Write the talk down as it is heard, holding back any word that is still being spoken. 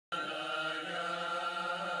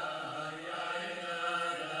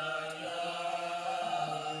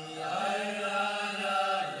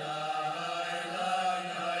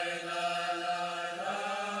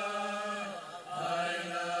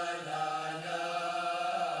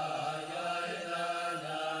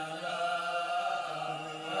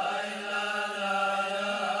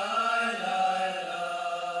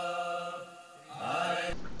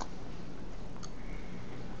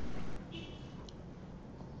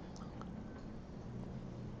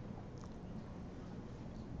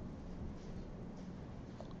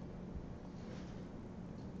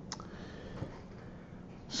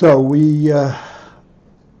So we went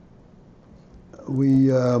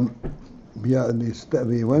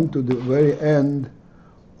to the very end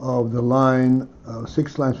of the line,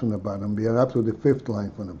 6 lines from the bottom. We are up to the 5th line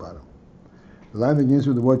from the bottom. The line begins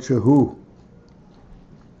with the word shehu.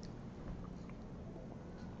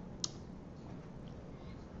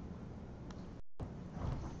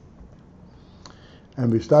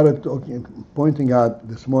 And we started pointing out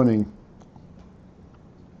this morning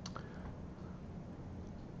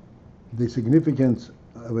the significance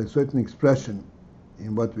of a certain expression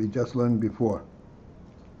in what we just learned before.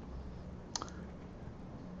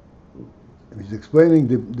 He's explaining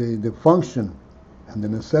the function and the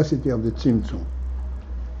necessity of the Tzimtzum.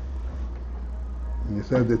 And he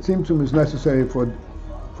said the Tzimtzum is necessary for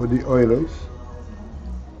the oiros,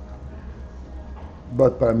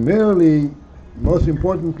 but primarily, most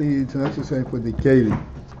importantly, it's necessary for the keilim.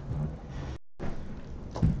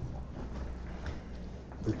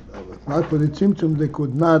 If not for the Tzimtzum, they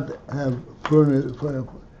could not have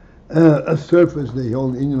surfaced the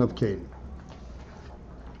whole union of keilim.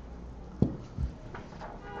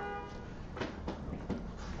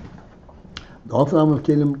 The Ofram of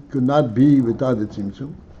keilim could not be without the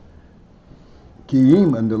Tzimtzum.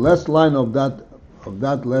 Kiyim, and the last line of that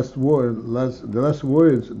last word, the last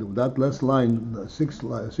words, that last line, six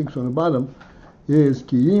on the bottom, is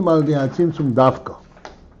Kiyim al Tzimtzum dafka.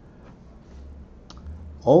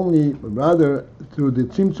 Only, rather, through the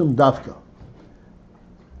Tzimtzum dafka.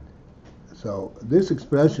 So this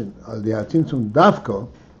expression, al Tzimtzum dafka,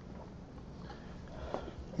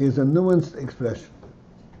 is a nuanced expression.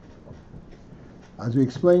 As we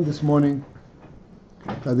explained this morning,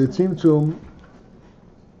 that the Tzimtzum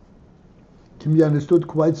can be understood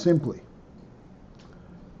quite simply.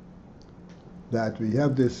 That we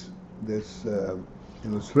have this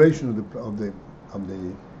illustration of the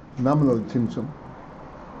nominal Tzimtzum,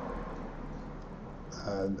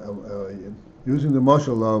 using the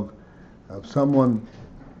mashal of someone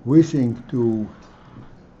wishing to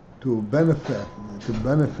benefit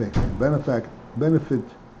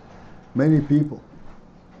many people,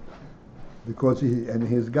 because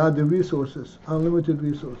he's got the resources, unlimited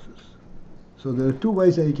resources. So there are 2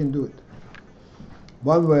 ways that he can do it.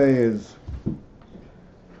 One way is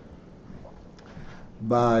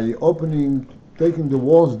by taking the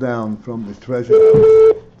walls down from the treasure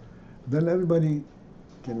house. Then everybody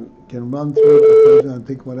can run through the treasure and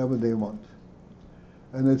take whatever they want.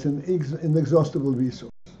 And it's an inexhaustible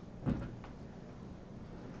resource.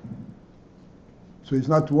 So he's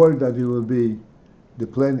not worried that he will be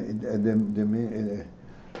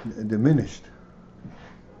diminished,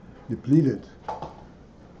 depleted.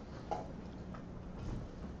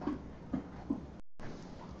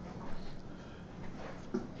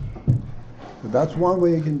 So that's one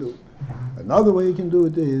way you can do it. Another way you can do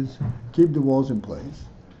it is keep the walls in place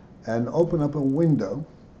and open up a window.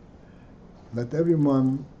 Let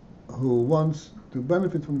everyone who wants to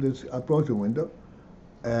benefit from this approach the window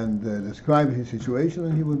and describe his situation,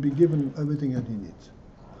 and he will be given everything that he needs.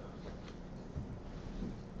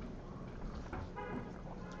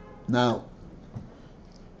 Now,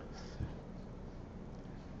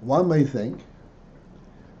 one may think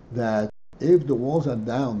that if the walls are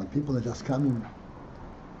down and people are just coming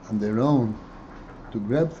on their own to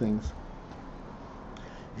grab things,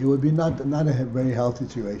 it would be not a very healthy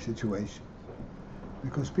situation,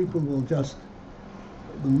 because people will just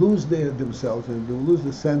lose themselves, and they will lose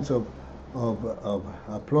the sense of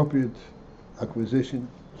appropriate acquisition.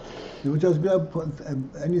 They will just grab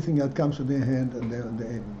anything that comes to their hand, and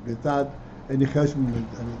they without any judgment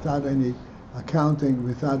and without any accounting,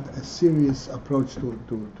 without a serious approach to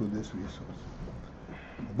this resource.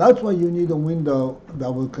 That's why you need a window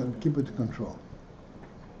that will keep it in control.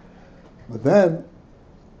 But then,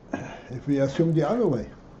 if we assume the other way,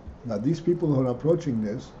 that these people who are approaching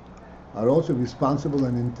this are also responsible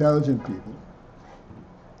and intelligent people,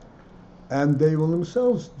 and they will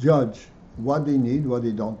themselves judge what they need, what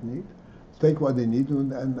they don't need, take what they need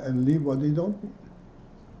and leave what they don't need.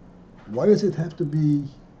 Why does it have to be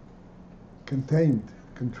contained,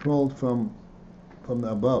 controlled from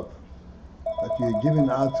above, that you're given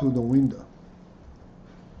out through the window?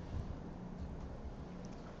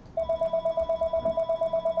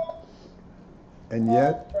 And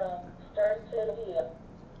yet,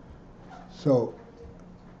 so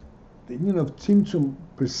the union of Tzimtzum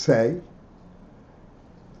per se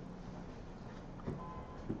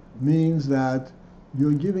means that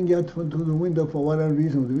you're giving it to the window for whatever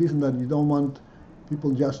reason, the reason that you don't want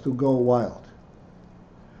people just to go wild.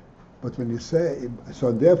 But when you say,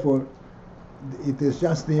 so therefore, it is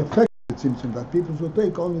just the effect the Tzimtzum, that people should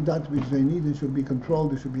take only that which they need. It should be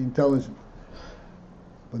controlled. It should be intelligent.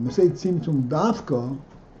 When we say Tzimtzum Dafka,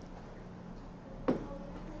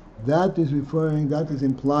 that is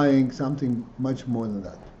implying something much more than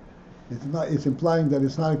that. It's implying that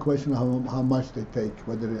it's not a question of how much they take,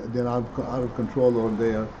 whether they're out of control or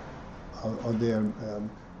they're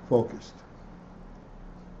focused.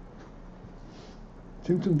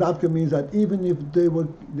 Tzimtzum Dafka means that even if they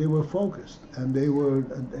were focused and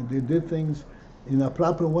they did things in a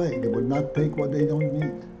proper way, they would not take what they don't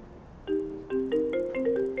need.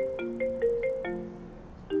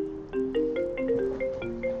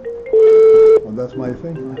 Well, that's my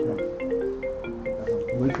thing.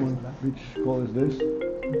 Which one? Which call is this?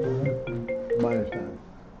 My understanding.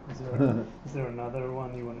 Is there another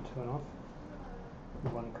one you want to turn off? The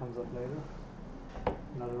one that comes up later?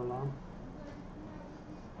 Another alarm?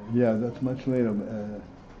 Yeah, that's much later. Okay,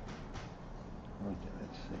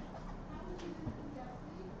 let's see.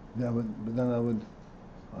 But then I would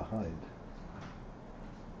hide.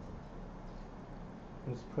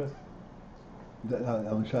 Just press.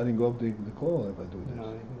 I'm shutting off the call if I do this.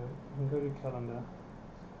 No, you can go to calendar.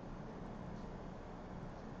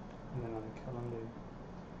 And then on the calendar.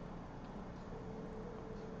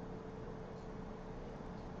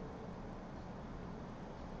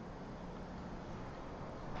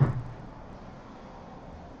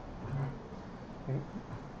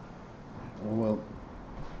 Oh, well,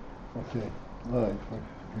 okay, all right,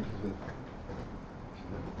 this is it.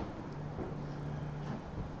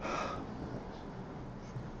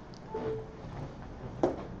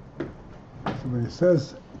 So when it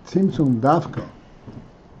says Tzimtzum Dafka,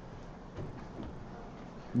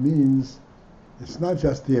 means it's not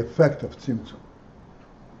just the effect of Tzimtzum.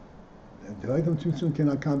 The effect of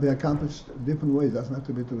Tzimtzum can be accomplished different ways. That's not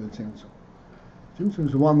to be to the Tzimtzum. Tzimtzum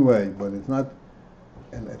is one way, but it's not.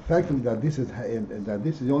 And effectively, that this is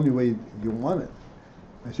the only way you want it.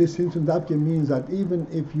 I say Tzimtzum Dafka means that even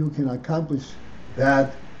if you can accomplish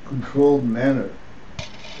that controlled manner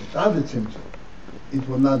without the Tzimtzum, it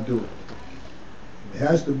will not do it. It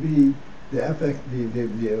has to be the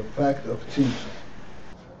effect of Tzimtzum.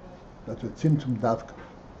 That's what Tzimtzum Dafka.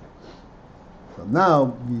 So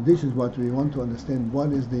now, this is what we want to understand.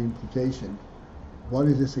 What is the implication? What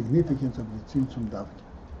is the significance of the Tzimtzum Dafka?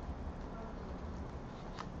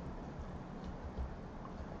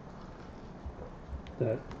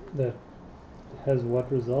 That has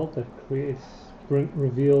what result? That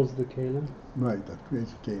reveals the keilim? Right, that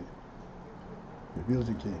creates a keilim. Reveals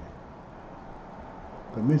the keilim.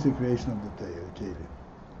 Permits the creation of the keilim.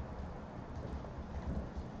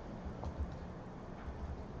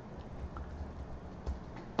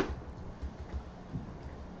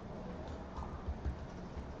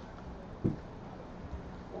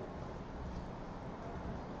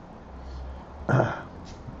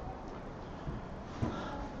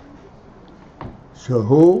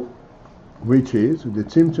 Shehu, which is, the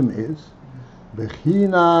Tzimtzum is,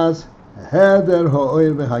 Bechinas Heder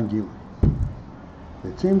Ha'oir V'Hagil. The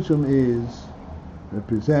Tzimtzum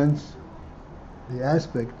represents the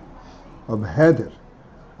aspect of Heder,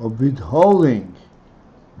 of withholding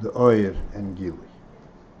the Oir and Gili.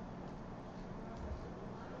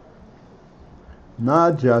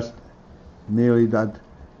 Not just merely that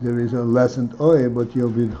there is a lessened Oir, but you're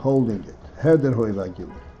withholding it. Heder Ha'oir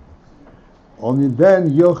V'Hagil. Only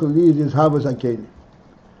then Yochel is his havas keilim.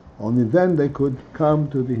 Only then they could come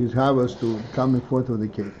to his havas to come forth with the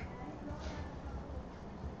keilim.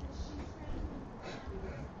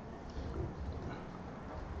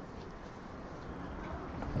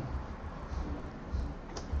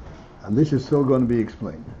 And this is still going to be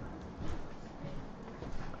explained.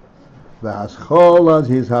 V'hascholas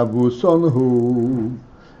his havusonhu,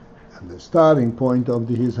 and the starting point of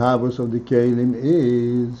his havas of the keilim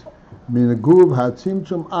is min guv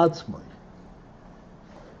hatzimtzum atzmai.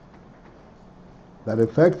 That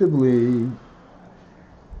effectively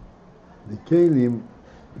the keilim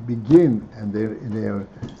begin and the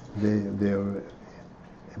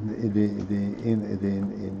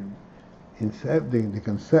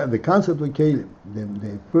concept of keilim.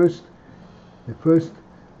 The first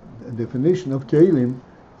definition of keilim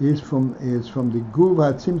is from the guv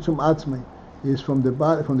hatzimtzum atzmai, is from the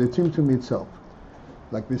body, from the tzimtzum itself.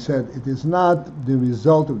 Like we said, it is not the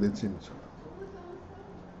result of the Tzimtzum.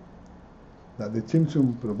 That the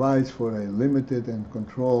Tzimtzum provides for a limited and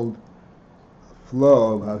controlled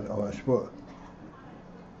flow of Hashpah.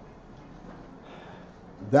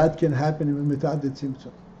 That can happen even without the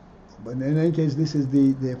Tzimtzum. But in any case, this is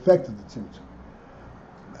the effect of the Tzimtzum.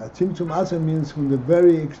 Tzimtzum also means from the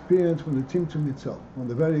very experience, from the Tzimtzum itself, from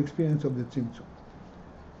the very experience of the Tzimtzum.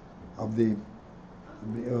 of the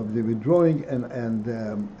withdrawing and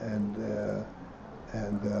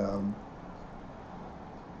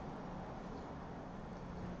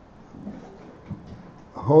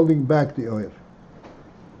holding back the oil,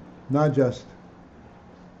 not just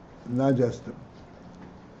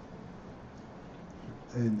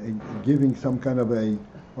in giving some kind of an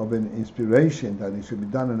inspiration that it should be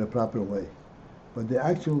done in a proper way, but the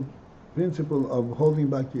actual principle of holding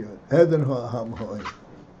back the oil. Heder ha'oil.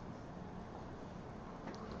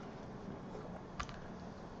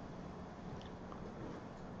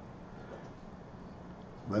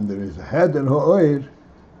 When there is a heder ha'oil,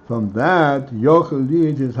 from that yochel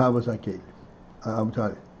liij is havas hakeilim. I'm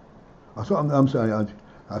sorry. I'm sorry. It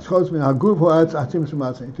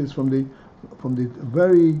is from the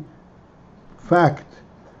very fact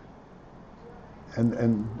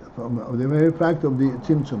and from the very fact of the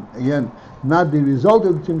Tzimtzum. Again, not the result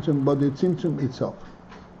of the Tzimtzum, but the Tzimtzum itself.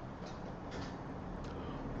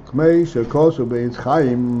 Kmei shekosu beis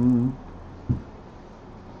chaim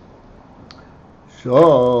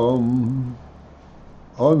shom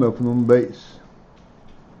on from Beis.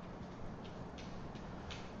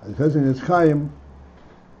 It says in its Chaim,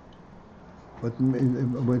 what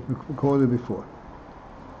we called it before.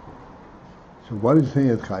 So what is saying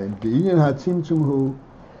at Chaim? The Ayin had Tzimtzum who,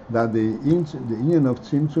 that the Ayin of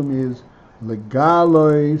Tzimtzum is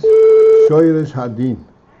legalois shoyres hadin,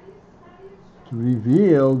 to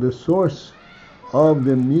reveal the source of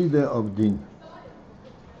the midah of din.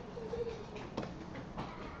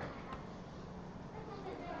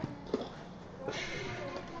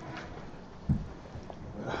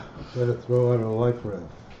 Better throw out a life raft.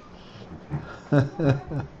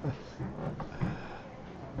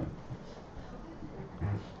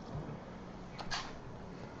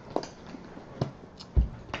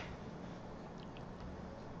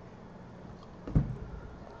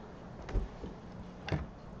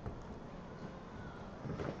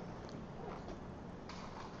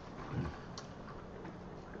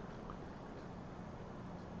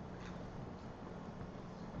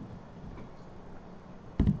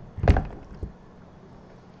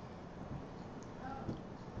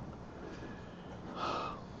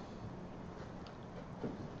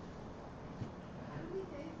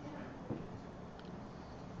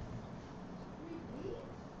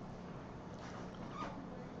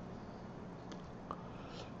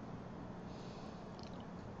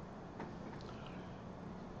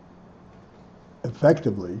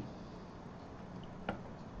 Effectively,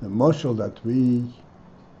 the mashal that we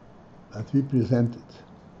presented,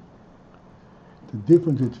 the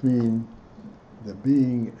difference between the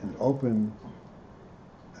being an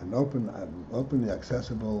openly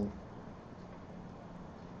accessible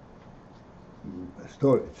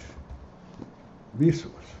storage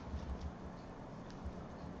resource,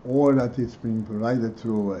 or that it's being provided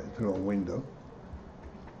through a window,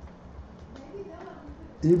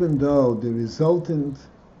 even though the resultant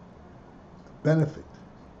benefit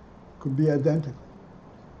could be identical.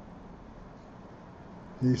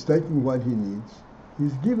 He's taking what he needs,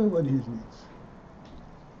 he's given what he needs.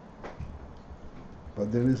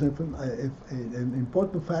 But there is an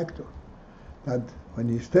important factor that when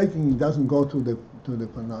he's taking, he doesn't go to the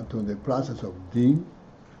process of din,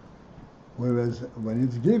 whereas when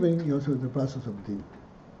it's giving, he goes through the process of din.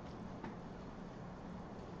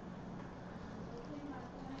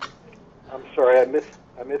 I'm sorry, I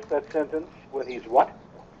missed that sentence. When he's what?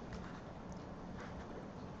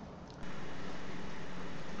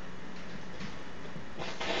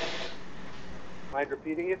 Mind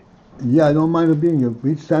repeating it? Yeah, I don't mind repeating it.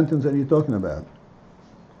 Which sentence are you talking about?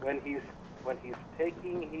 When he's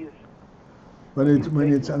taking,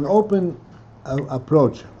 When it's an open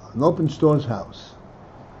approach, an open store's house,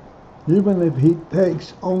 even if he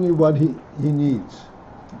takes only what he needs,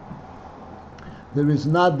 there is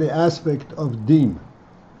not the aspect of din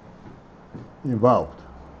involved.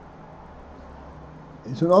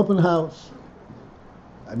 It's an open house,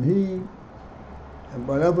 and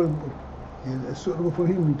whatever is suitable for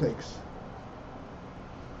him, he takes.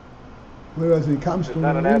 Whereas it comes from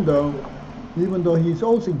the window, even though he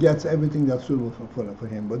also gets everything that's suitable for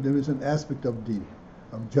him, but there is an aspect of din,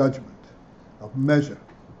 of judgment, of measure.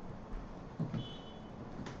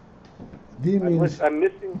 Din means I'm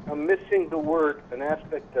missing the word, an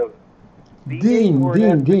aspect of din.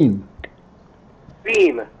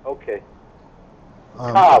 Beam. Okay.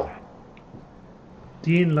 Kav.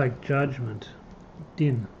 Din like judgment.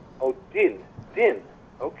 Din. Oh, din.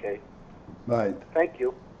 Okay. Right. Thank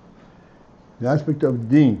you. The aspect of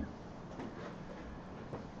din.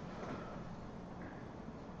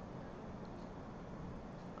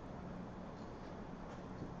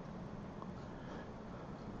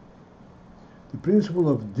 The principle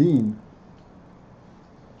of deen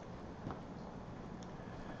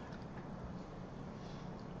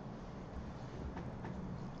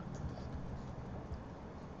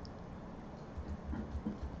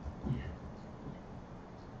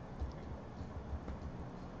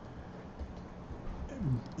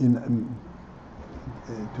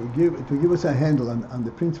to give us a handle on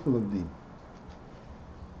the principle of deen.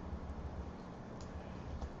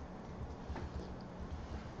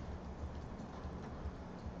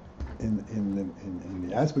 In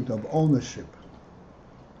the aspect of ownership.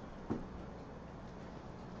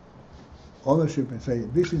 Ownership and say,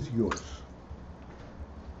 this is yours.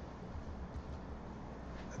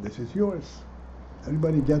 And this is yours.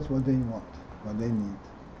 Everybody gets what they want, what they need.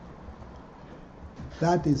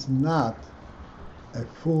 That is not a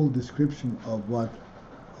full description of what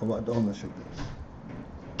ownership is.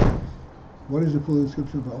 What is the full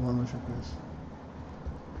description of what ownership is?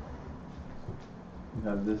 You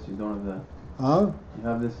have this, you don't have that. Huh? You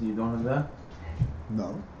have this, you don't have that?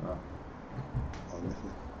 No. Oh.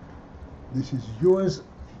 This is yours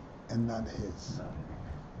and not his.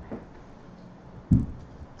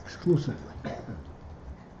 Exclusively.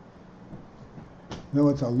 Now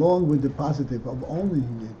it's along with the positive of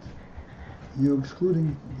owning it, you're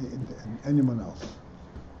excluding anyone else.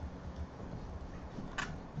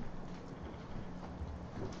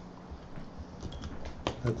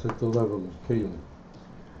 That's at the level of keilim.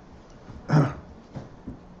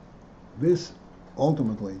 This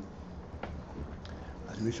ultimately,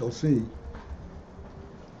 as we shall see,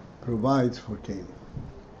 provides for keilim.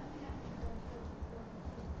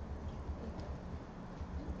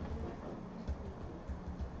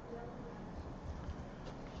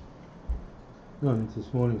 No, in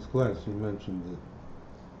this morning's class you mentioned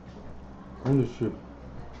that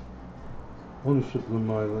ownership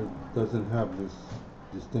Lamila doesn't have this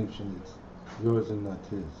distinction. It's yours and not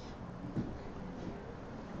his.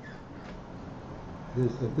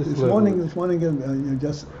 This morning you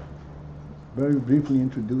just very briefly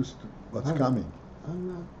introduced what's coming. I'm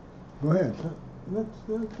not. Go ahead. Let's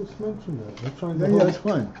just mention that. I'm trying to Yeah, it's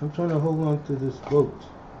fine. I'm trying to hold on to this boat.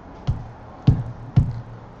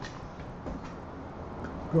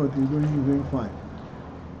 Good, you're doing fine.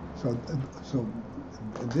 So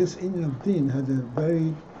this Inyan of Deen has a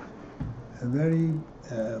very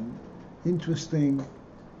interesting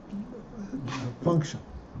function.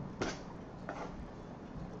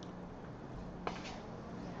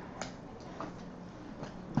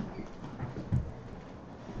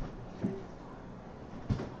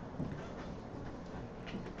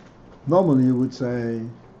 Normally you would say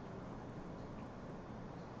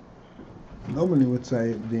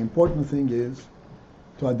the important thing is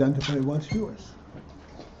to identify what's yours.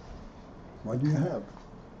 What do you have?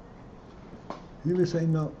 You will say,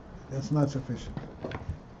 no, that's not sufficient.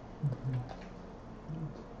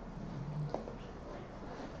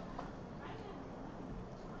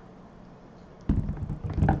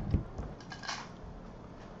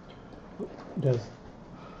 Does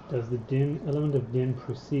the element of din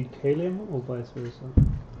precede keilim or vice versa?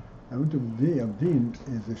 Element of din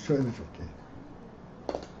is the shortage of keilim.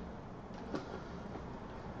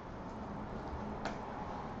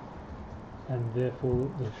 And therefore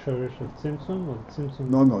the shorish of Tzimtzum or the Tzimtzum?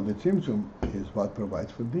 No, the Tzimtzum is what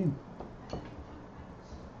provides for din.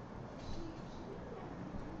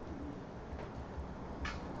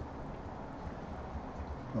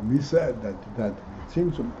 When we said that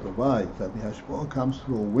Tzimtzum provides, that the hashpah comes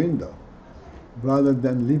through a window, rather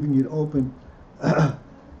than leaving it open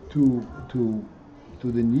to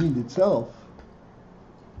the need itself,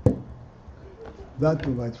 that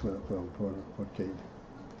provides for keilim.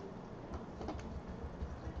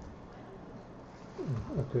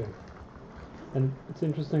 Okay. And it's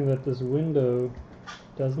interesting that this window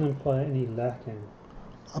doesn't imply any lacking.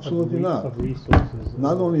 Absolutely not. Of resources.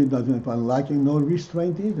 Not only does it imply lacking, no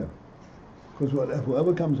restraint either. Because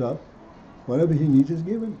whoever comes up, whatever he needs is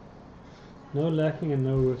given. No lacking and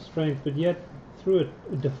no restraint, but yet through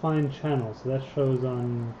a defined channel. So that shows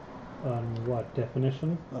on what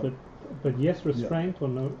definition? But yes, restraint or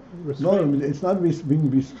no restraint? No, it's not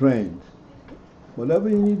being restrained. Whatever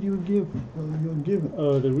you need, you give. You're given.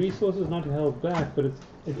 Oh, the resource is not held back, but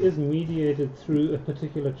it is mediated through a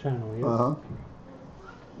particular channel. Yes. Uh-huh.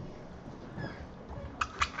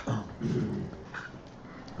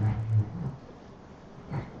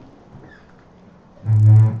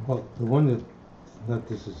 Well, the one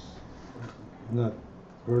this is not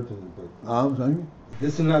pertinent, but I'm sorry?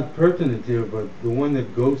 this is not pertinent here, but the one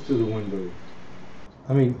that goes to the window,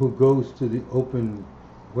 who goes to the open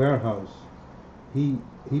warehouse, he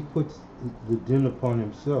puts the din upon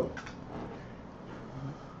himself.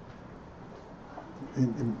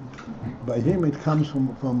 by him it comes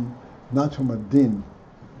from not from a din,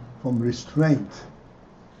 from restraint.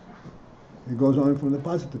 It goes on from the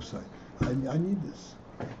positive side. I need this.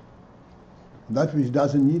 That which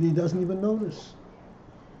doesn't need, he doesn't even notice.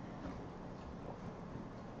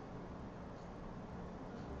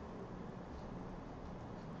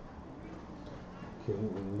 Okay, I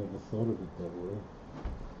never thought of it that way.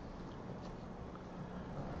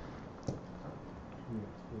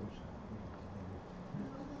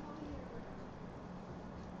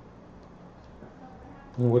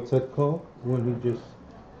 And what's that called? When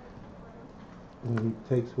he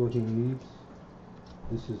takes what he needs?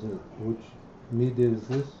 This is which midah is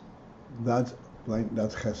this? That's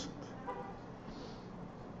chesed.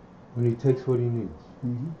 When he takes what he needs.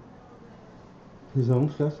 Mm-hmm. His own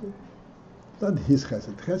chesed? Not his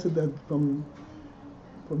chesed. Chesed that from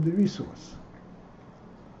the resource.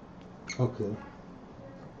 Okay.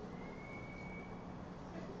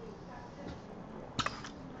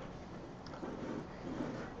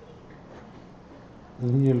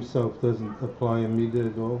 And he himself doesn't apply a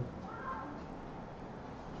midah at all?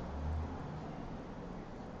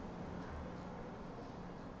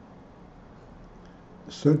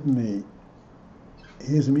 Certainly,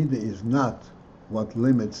 his midah is not what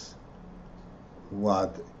limits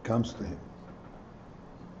what comes to him.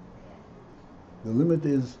 The limit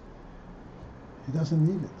is he doesn't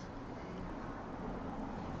need it.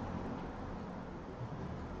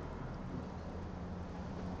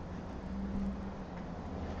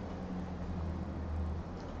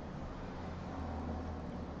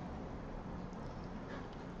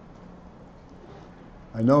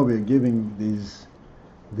 I know we're giving these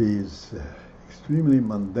extremely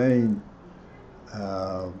mundane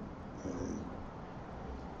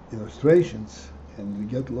illustrations, and we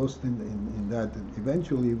get lost in that, and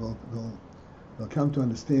eventually we'll come to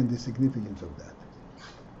understand the significance of that.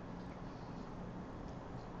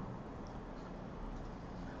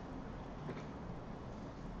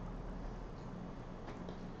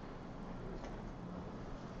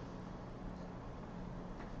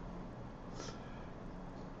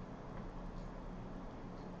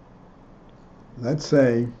 Let's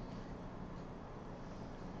say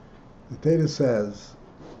the Torah says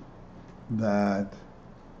that,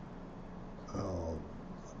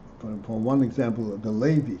 for one example, the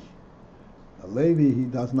Levi. A Levi, he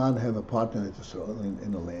does not have a partner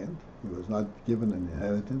in the land. He was not given an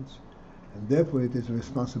inheritance, and therefore it is the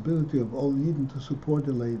responsibility of all Yidden to support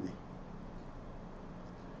the Levi.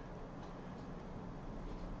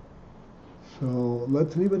 So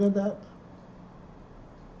let's leave it at that.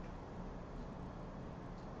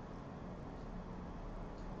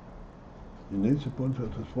 You need support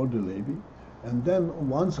to support the Levi, and then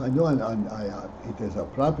once I know it is a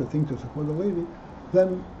proper thing to support the Levi,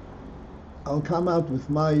 then I'll come out with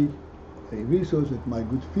my resource, with my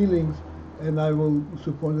good feelings, and I will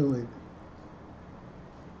support the Levi.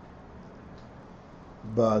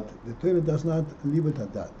 But the Torah does not leave it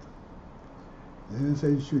at that. The Torah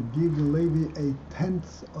says you should give the Levi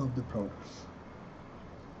 1/10 of the produce.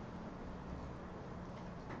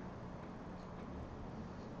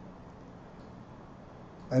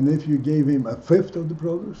 And if you gave him 1/5 of the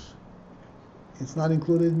produce, it's not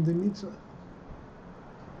included in the mitzvah.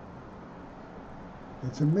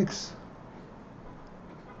 It's a mix.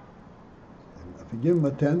 And if you give him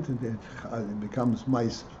 1/10, it becomes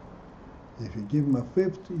meiser. If you give him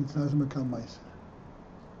 1/5, it doesn't become meiser.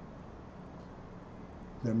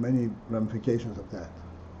 There are many ramifications of that.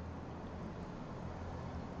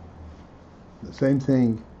 The same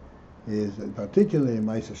thing is particularly in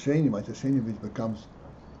meiser sheni which becomes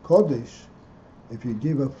Kodesh. If you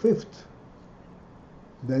give 1/5,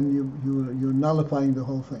 then you're nullifying the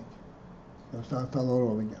whole thing. You start all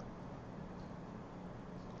over again.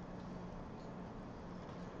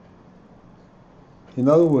 In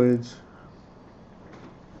other words,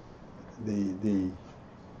 the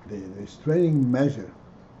restraining measure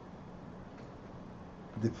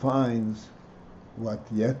defines what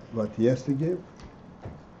he has to give,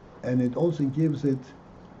 and it also gives it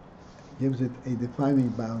a defining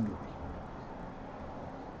boundary.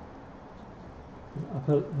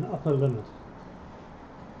 An upper limit.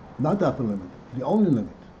 Not upper limit, the only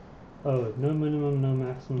limit. Oh, no minimum, no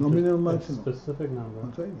maximum. No just minimum, a maximum. specific number.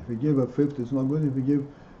 That's right. If you give 1/5, it's not good. If you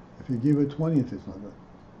give 1/20, it's not good.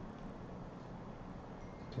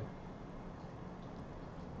 Okay.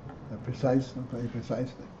 A very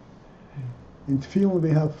precise thing. In Tefillin we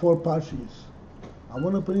have 4 parshas. I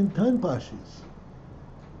want to put in 10 parshas.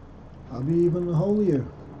 I'll be even holier.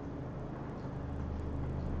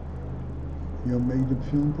 You'll make the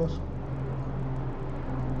Tefillin possible.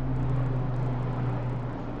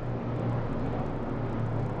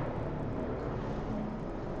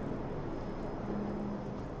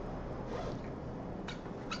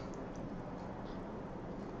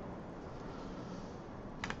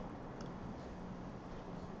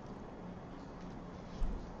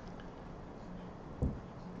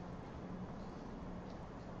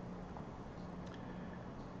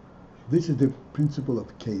 This is the principle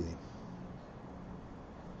of keilim.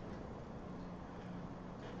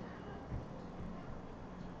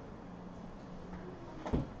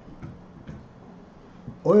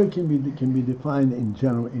 Oil can be defined in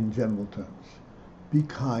general terms. Be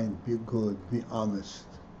kind, be good, be honest.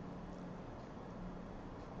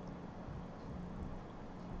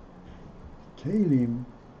 Keilim,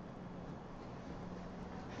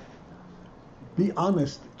 be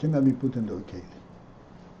honest cannot be put into a keilim.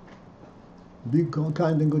 Be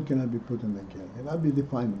kind and good cannot be put in the keilim. Cannot be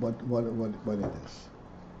defined what it is.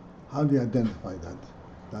 How do you identify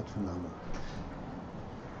that phenomenon?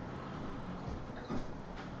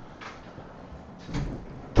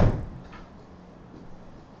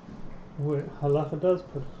 Well, halacha does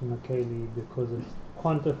put it in a keilim because it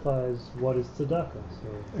quantifies what is tzedakah.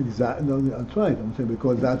 So Exactly. No, that's right. I'm saying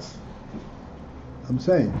because I'm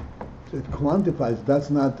saying it quantifies.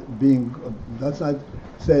 That's not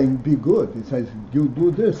saying be good. It says you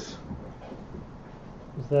do this.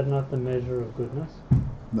 is that not the measure of goodness?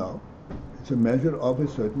 No, it's a measure of a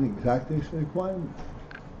certain exact requirement.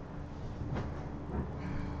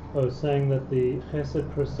 Oh, saying that the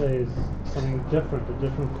chesed per se is something different, a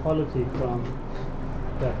different quality from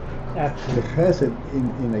that action. The chesed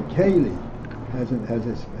in a keilim has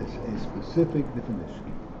a specific definition.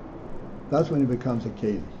 That's when it becomes a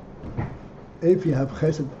keilim. If you have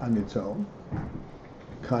chesed on its own,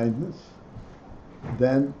 kindness,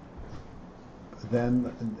 then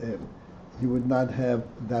you would not have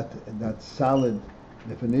that solid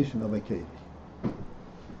definition of a keilim.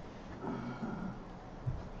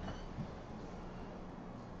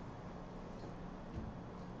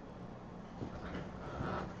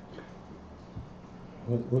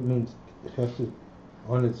 What means chesed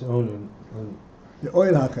on its own and The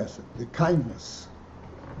oil ha-chesed, the kindness.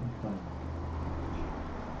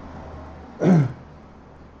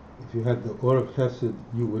 if you had the or of chesed,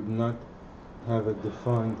 you would not have a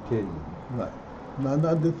defined keilim. Right.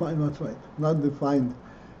 Not defined, that's right. Not defined.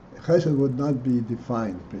 Chesed would not be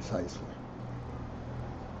defined precisely.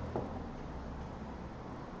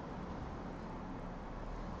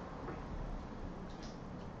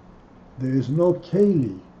 There is no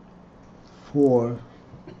keilim for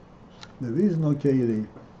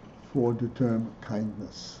the term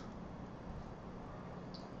kindness.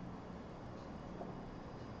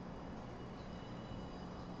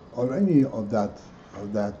 Or any of that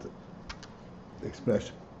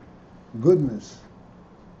expression. Goodness,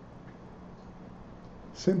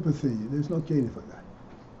 sympathy, there's no keilim for that.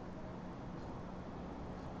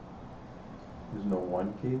 There's no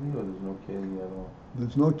one keilim, or there's no keilim at all?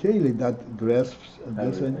 There's no keilim that grasps this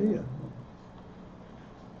Everything. idea.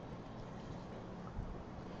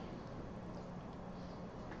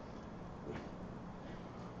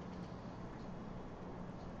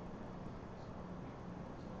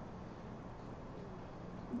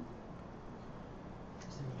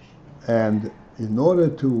 And in order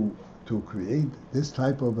to create this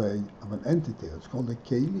type of an entity, it's called a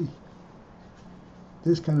keilim.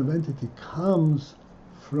 This kind of entity comes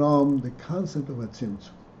from the concept of a tzimtzum,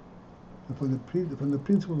 from the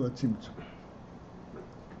principle of a tzimtzum.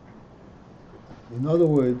 In other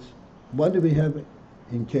words, what do we have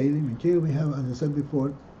in keilim? In keilim we have, as I said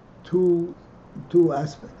before, two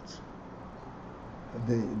aspects: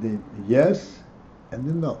 the yes and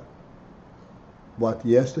the no. What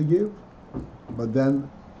yes to give, but then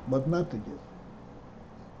what not to give.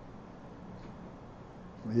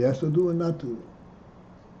 Yes to do and not to do.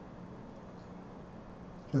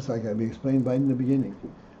 Just like we explained right in the beginning.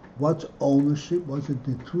 What's ownership? What's the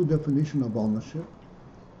true definition of ownership?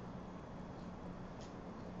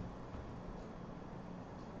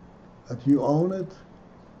 That you own it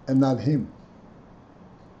and not him.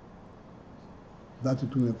 That's the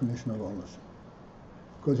true definition of ownership.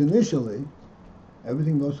 Because initially,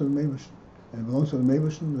 everything goes to the Meibushin. And it belongs to the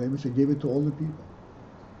Meibushin, the Meibushin gave it to all the people.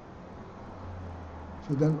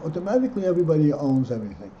 So then automatically everybody owns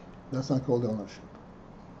everything. That's not called ownership.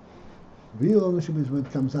 Real ownership is when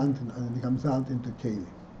it comes out and it comes out into keilim.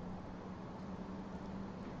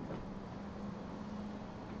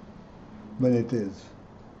 When it is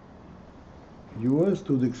yours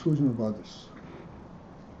to the exclusion of others.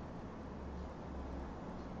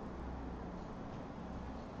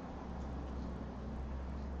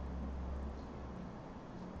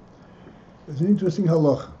 It's an interesting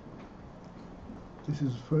halacha. This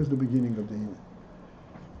is first the beginning of the Ayin.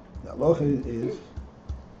 The halacha is,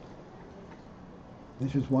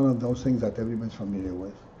 this is one of those things that everyone's familiar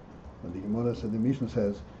with. When the Gemara said, the Mishnah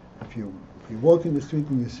says, if you walk in the street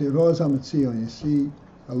and you see Roz HaMetzia and you see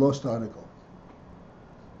a lost article,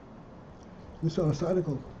 this lost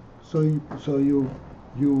article So you throw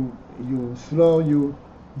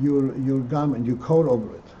your garment, you coat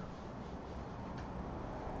over it,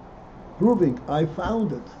 proving I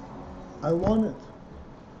found it, I want it.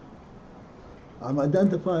 I'm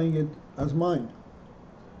identifying it as mine.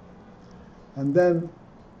 And then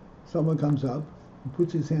someone comes up and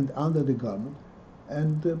puts his hand under the garment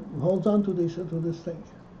and holds on to this thing.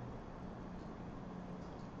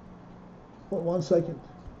 For 1 second.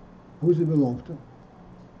 Who does it belong to?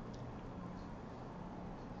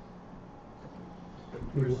 The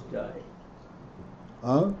first guy.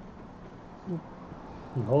 Huh?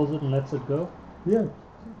 He holds it and lets it go. Yeah.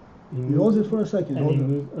 He holds it for a second.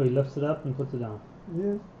 And he lifts it up and puts it down.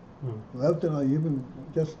 Yeah. Hmm. Left and I even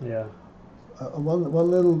just Yeah. one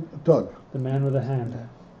little tug. The man with a hand.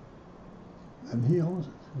 And he owns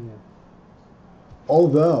it. Yeah.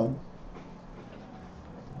 Although,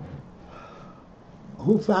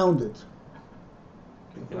 who found it?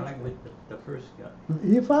 The guy with the first guy.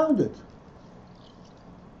 He found it.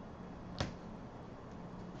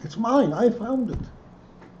 It's mine. I found it.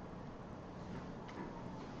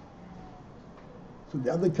 So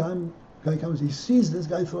the other guy comes, he sees this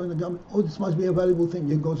guy throwing the garment. Oh, this must be a valuable thing.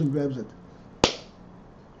 He goes and grabs it.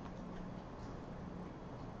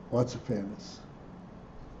 What's the fairness?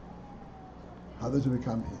 How does it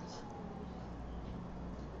become his?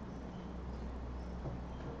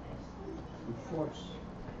 Through force.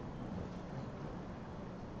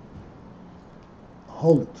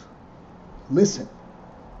 Hold it. Listen.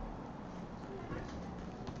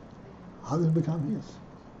 How does it become his?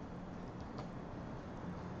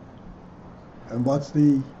 And what's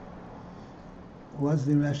the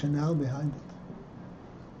rationale behind it?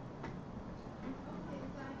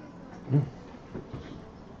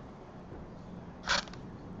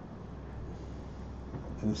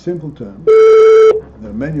 In simple terms,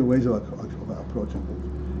 there are many ways of approaching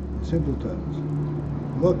it. In simple terms,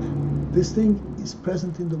 look, this thing is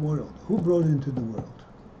present in the world. Who brought it into the world?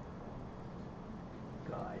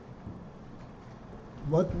 God.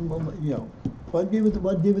 What gave it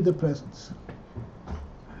the presence?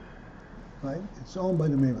 Right? It's owned by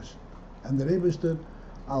the Mevash. And the Rebbe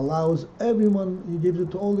allows everyone, he gives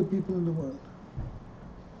it to all the people in the world.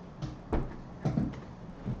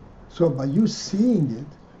 So by you seeing it,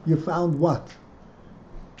 you found what?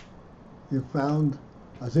 You found,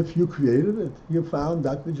 as if you created it, you found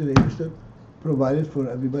that which the Rebbe provided for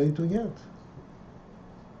everybody to get.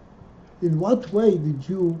 In what way did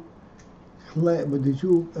you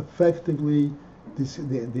effectively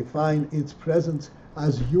define its presence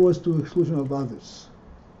as yours to the exclusion of others?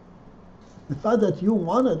 The fact that you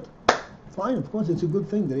want it, fine, of course, it's a good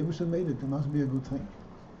thing. The Rebbe made it. It must be a good thing.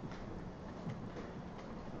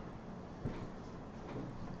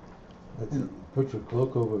 Put your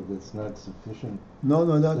cloak over it, that's not sufficient. No.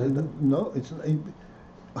 It's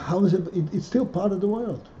how is it? It's still part of the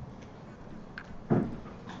world.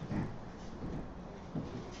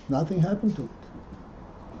 Nothing happened to it.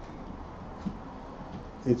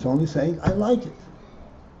 It's only saying, I like it.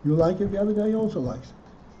 You like it, the other guy also likes it.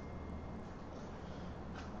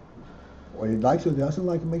 Or he likes it, he doesn't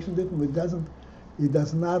like it, makes no difference. It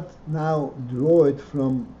does not now draw it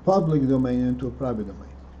from public domain into a private domain.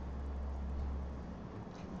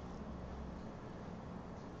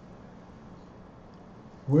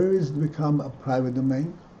 Where is it become a private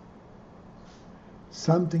domain?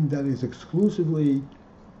 Something that is exclusively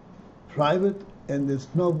private and there's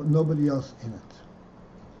nobody else in it.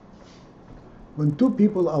 When two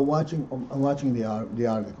people are watching the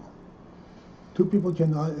article, two people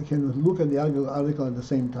can look at the article at the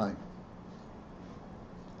same time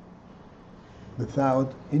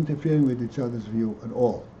without interfering with each other's view at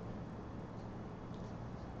all.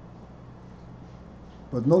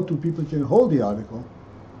 But no two people can hold the article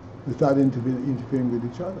without interfering with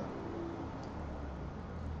each other.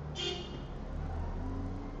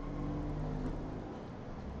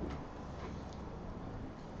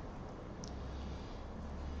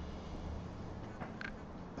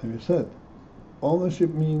 As you said,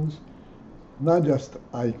 ownership means not just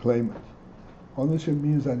I claim it. Ownership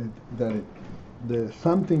means that there's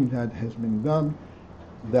something that has been done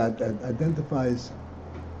that identifies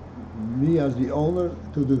me as the owner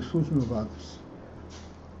to the exclusion of others.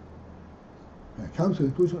 When it comes to the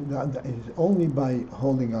exclusion, that is only by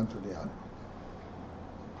holding on to the other.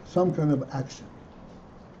 Some kind of action.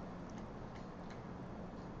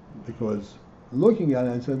 Because looking at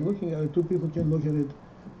it, two people can look at it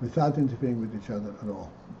without interfering with each other at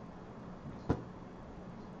all.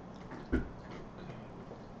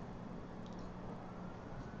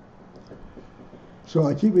 So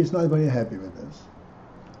Akiva is not very happy with this.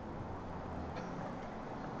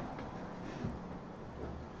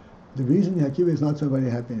 The reason Akiva is not so very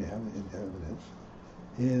happy in evidence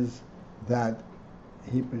is that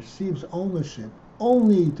he perceives ownership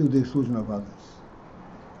only to the exclusion of others.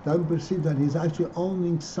 Doesn't perceive that he's actually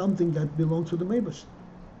owning something that belongs to the Beis.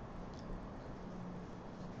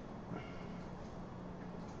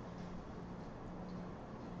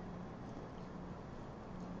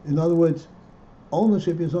 In other words,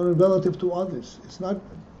 ownership is only relative to others. It's not,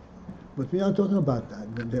 but we are talking about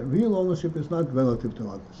that. The real ownership is not relative to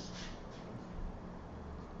others.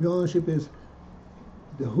 The ownership is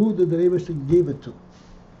who the Beis gave it to.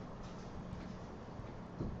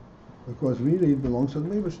 Because really it belongs to the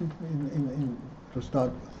Beis to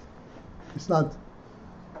start with. It's not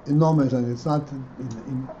enormous and it's not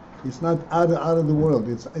it's not out of the world.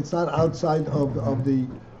 It's not outside of the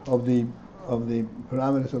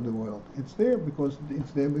parameters of the world. It's there because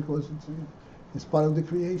it's part of the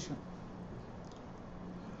creation.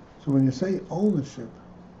 So when you say ownership,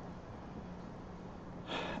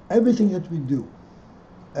 everything that we do,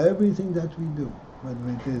 whether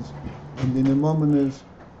it is in the moment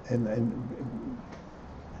and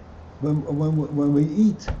when we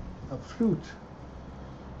eat a fruit,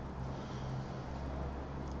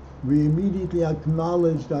 we immediately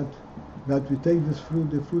acknowledge that we take this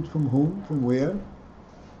fruit, the fruit from whom? From where?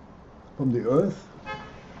 From the earth?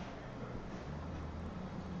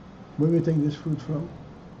 Where we take this fruit from?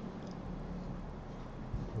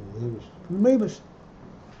 From the Beis.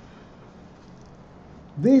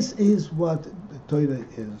 This is what the Torah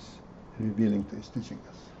is revealing to us, teaching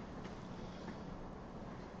us.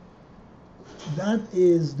 That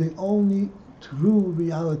is the only true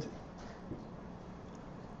reality.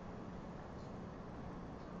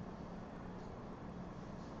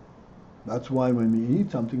 That's why when we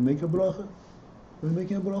eat something, make a bracha. We're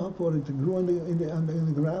making a bracha for it to grow in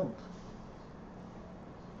the ground.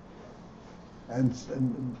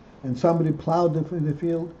 And somebody plowed the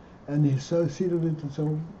field and he seeded it, and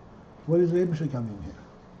so what is the Beis coming here?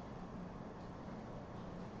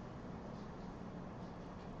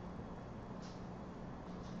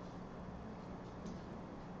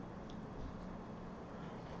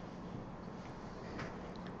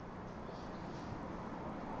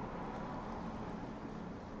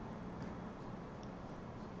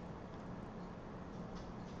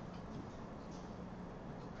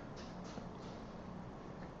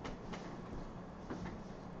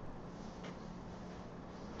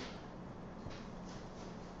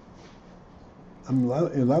 I'm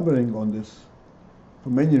elaborating on this for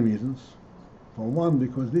many reasons. For one,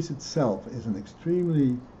 because this itself is an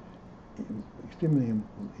extremely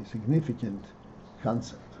significant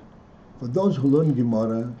concept. For those who learn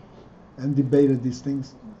Gemara and debated these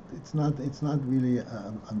things, it's not really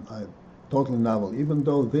a totally novel. Even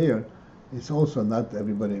though there, it's also not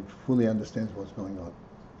everybody fully understands what's going on.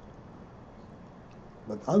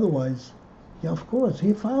 But otherwise, yeah, of course,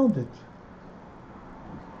 he found it.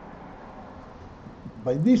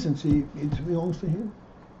 By decency, it belongs to him.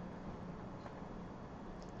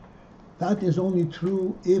 That is only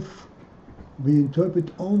true if we interpret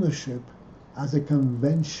ownership as a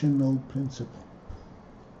conventional principle.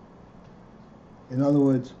 In other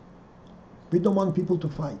words, we don't want people to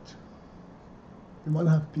fight. We want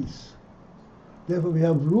to have peace. Therefore, we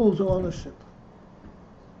have rules of ownership.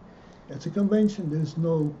 It's a convention. There's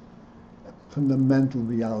no fundamental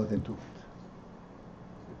reality to it.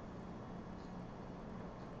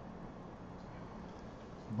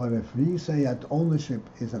 But if we say that ownership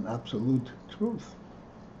is an absolute truth,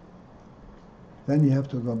 then you have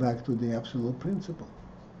to go back to the absolute principle.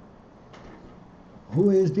 Who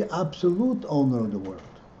is the absolute owner of the world?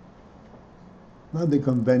 Not the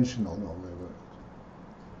conventional owner of the world.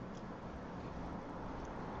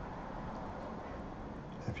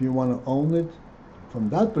 If you want to own it from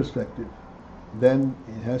that perspective, then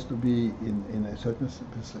it has to be in a certain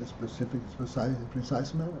specific,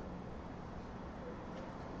 precise manner.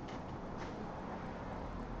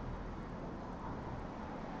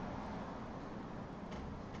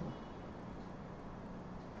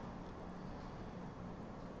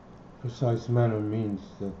 Precise manner means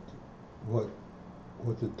that what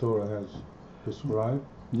the Torah has prescribed?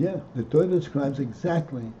 Yeah, the Torah describes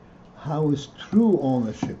exactly how is true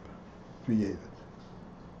ownership created.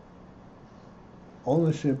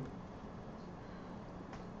 Ownership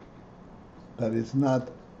that is not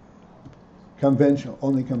conventional,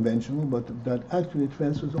 only conventional, but that actually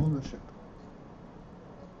transfers ownership.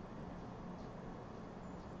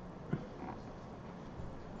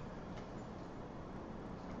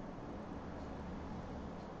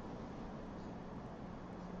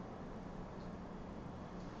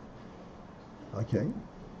 Okay.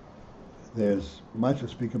 There's much to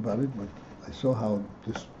speak about it, but I saw how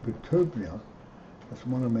this perturbed me. I just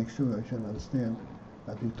want to make sure I should understand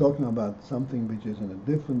that we're talking about something which is in a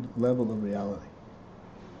different level of reality.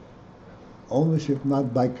 Ownership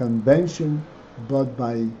not by convention, but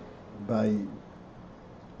by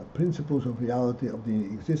principles of reality of the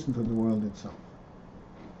existence of the world itself.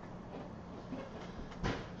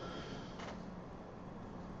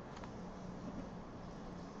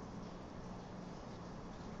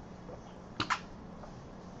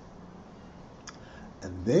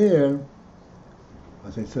 And there,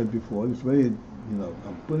 as I said before, it's very,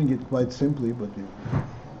 I'm putting it quite simply, but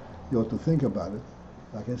you ought to think about it.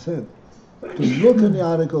 Like I said, to look at the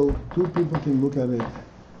article, two people can look at it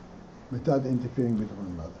without interfering with one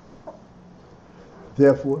another.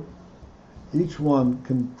 Therefore, each one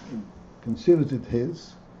considers it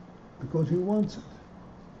his because he wants it.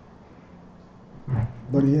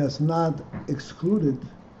 But he has not excluded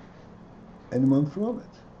anyone from it.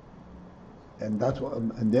 And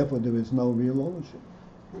therefore there is no real ownership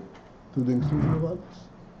to the exclusion of others.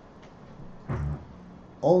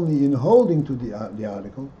 Only in holding to the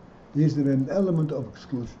article is there an element of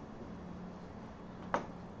exclusion.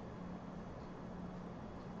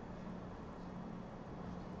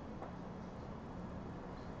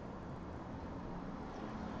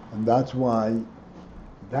 And that's why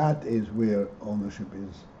that is where ownership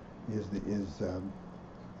is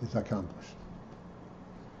accomplished.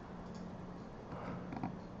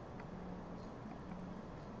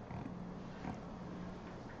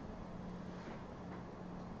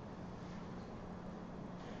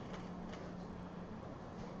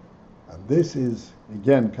 And this is,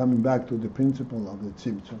 again, coming back to the principle of the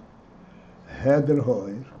Tzimtzum, Heder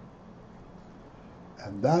Hoir,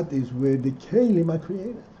 and that is where the keilim are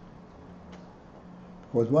created.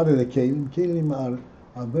 Because what are the keilim? Keilim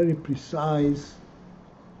are very precise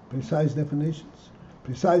definitions.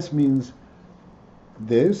 Precise means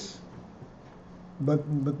this, but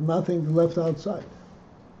nothing left outside.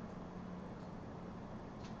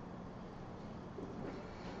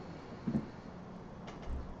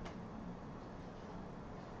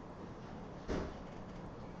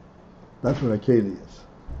 That's what a keilim is.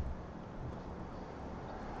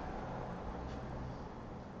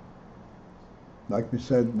 Like we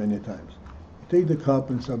said many times, you take the cup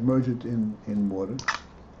and submerge it in water.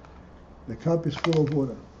 The cup is full of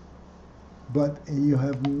water, but you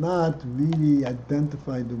have not really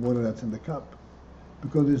identified the water that's in the cup,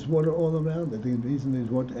 because there's water all around it. The reason there's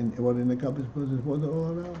water in the cup is because there's water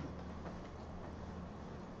all around it.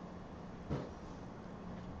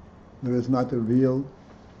 There is not a real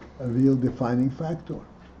defining factor.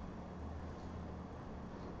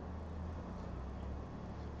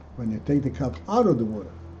 When you take the cup out of the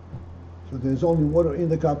water, so there's only water in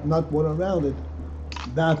the cup, not water around it,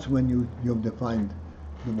 that's when you've defined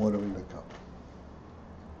the water in the cup.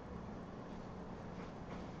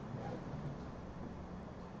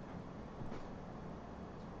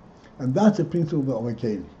 And that's a principle of a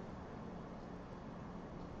keilim.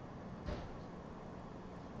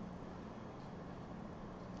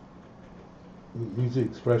 We use the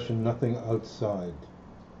expression "nothing outside."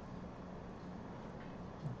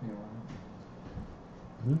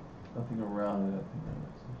 Nothing around it.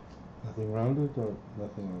 Nothing around it or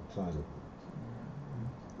nothing outside of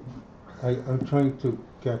it? I'm trying to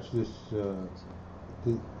catch this, the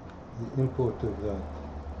import of that.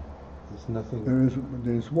 There's nothing.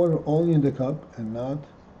 There is water only in the cup and not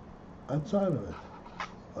outside of it,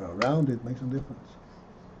 or around it. Makes a difference.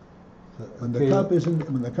 When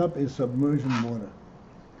the cup is submerged in water,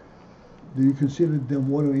 do you consider the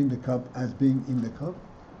water in the cup as being in the cup?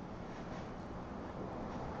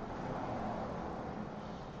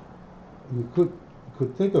 You could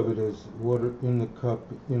think of it as water in the cup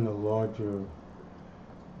in a larger.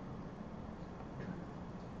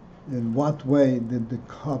 In what way did the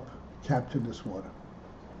cup capture this water?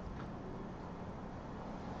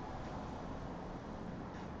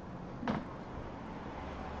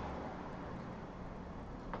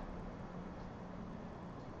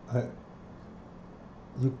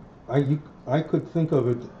 I could think of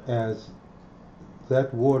it as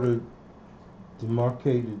that water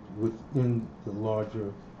demarcated within the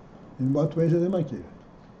larger. In what way is it demarcated?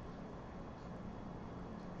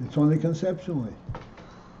 It's only conceptually.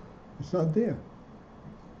 It's not there.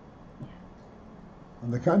 On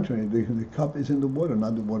the contrary, the cup is in the water,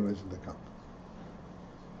 not the water is in the cup.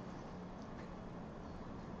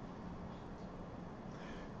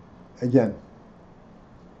 Again,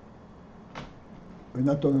 we're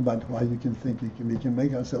not talking about why you can think. We can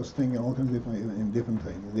make ourselves think in all kinds of different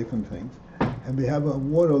things. And we have a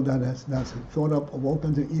world that's thought up of all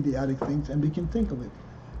kinds of idiotic things, and we can think of it.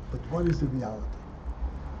 But what is the reality?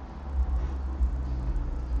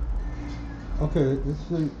 Okay,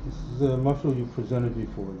 this is a muscle you presented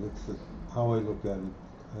before. That's how I look at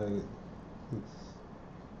it.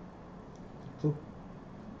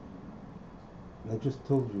 I just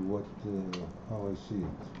told you how I see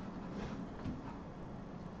it.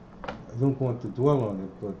 I don't want to dwell on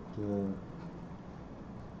it, but.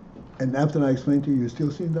 And after I explained to you, you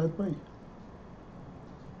still see it that way.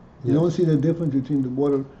 You Yes. don't see the difference between the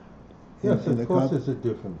water. Yes, in the of course, cup. there's a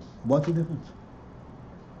difference. What's the difference?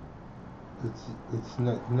 It's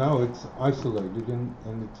not, now it's isolated and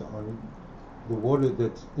it's on the water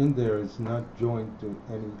that's in there is not joined to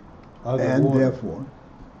any other And water.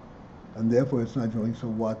 therefore it's not joining. So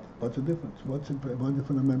what? What's the difference? What's the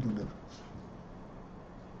fundamental difference?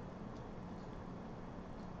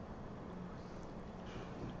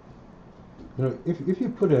 You know, if you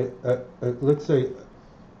put a let's say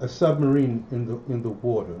a submarine in the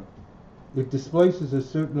water, it displaces a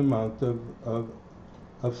certain amount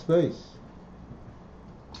of space.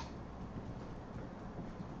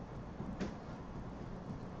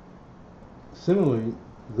 Similarly,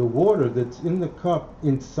 the water that's in the cup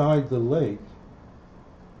inside the lake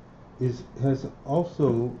has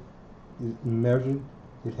also measured.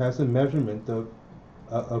 It has a measurement of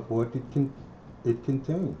what it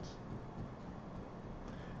contains.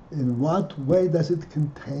 In what way does it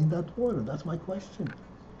contain that water? That's my question.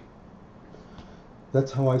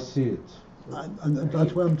 That's how I see it. And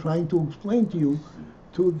that's what I'm trying to explain to you,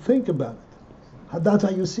 to think about it. That's how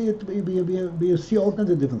you see it. We see all kinds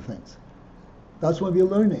of different things. That's what we're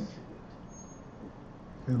learning.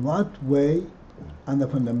 In what way, on the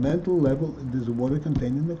fundamental level, does the water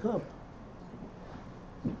contained in the cup?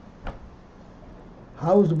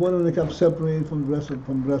 How is the water in the cup separated from the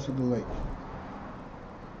rest of the lake?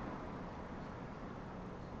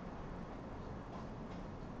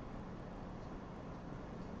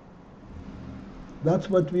 That's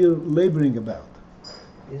what we're laboring about.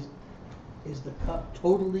 Is the cup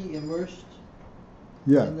totally immersed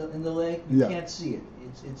Yeah. in the lake? You Yeah. can't see it.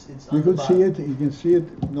 It's You on could the see bottom. it. You can see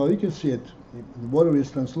it. No, you can see it. The water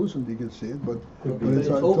is translucent. You can see it, but But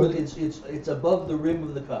it's it's above the rim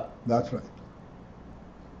of the cup. That's right.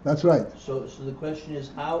 That's right. So the question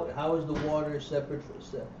is, how is the water separate from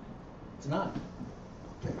it's not.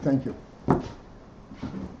 Okay, thank you.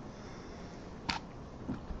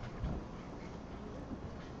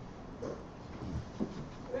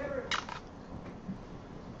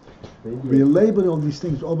 We label all these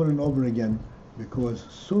things over and over again because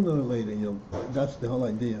sooner or later, that's the whole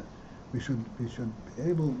idea. We should be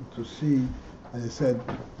able to see, as I said,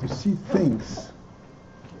 to see things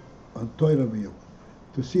on Torah view,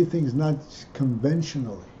 to see things not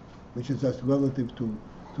conventionally, which is just relative to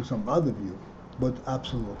some other view, but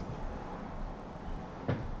absolutely.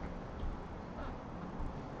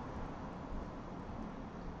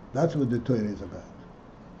 That's what the Torah is about.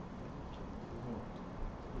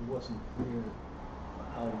 It wasn't clear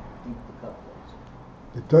how deep the cup was.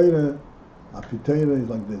 The Torah, after Torah is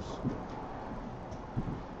like this.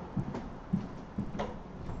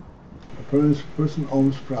 A person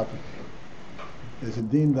owns property. There's a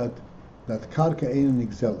din that karka ein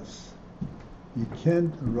nigzelis. You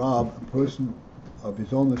can't rob a person of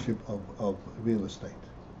his ownership of real estate.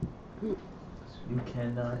 You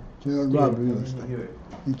cannot. You cannot rob real estate.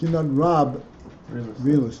 You cannot rob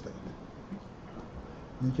real estate.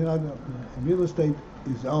 You cannot. Real estate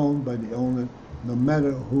is owned by the owner, no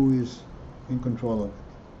matter who is in control of it.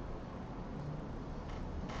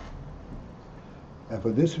 And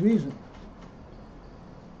for this reason,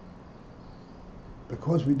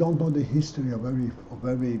 because we don't know the history of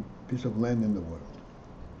every piece of land in the world.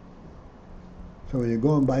 So when you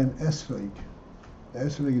go and buy an esrog, the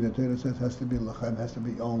esrog, the Torah says, has to be lachem, has to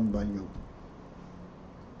be owned by you.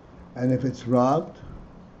 And if it's robbed,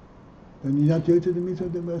 then you're not yotze the mitzvah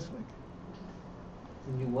of the esrog.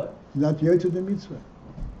 And you what? You're not yotze the mitzvah.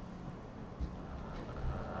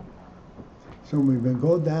 So when we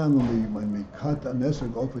go down when we cut an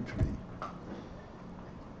esrog off a tree,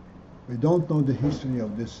 we don't know the history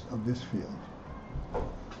of this field.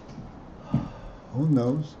 Who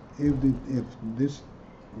knows if this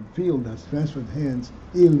field has transferred hands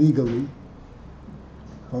illegally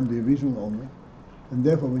from the original owner, and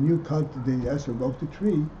therefore when you cut the esrog off the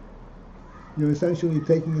tree, you're essentially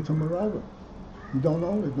taking it from a robber. You don't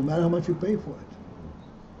own it, no matter how much you pay for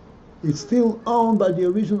it. It's still owned by the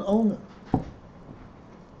original owner,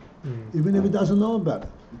 even if it doesn't know about it.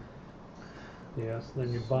 Yes,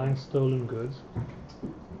 then you're buying stolen goods.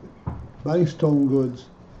 Buying stolen goods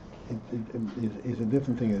is a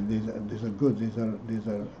different thing. These are goods. These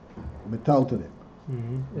are metal to them.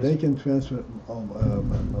 Mm-hmm. They can transfer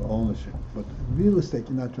ownership, but real estate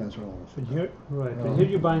cannot transfer ownership. But here, right? But here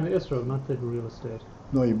you're buying the Israel, not the real estate.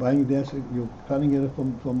 No, you're buying the asset. You're cutting it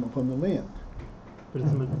from the land. But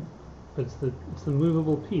it's the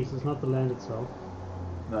movable piece. It's not the land itself.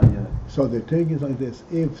 Not yet. So the thing is like this: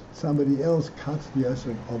 if somebody else cuts the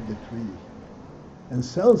asset of the tree and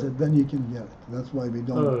sells it, then you can get it. That's why we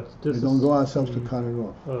don't go ourselves to cut it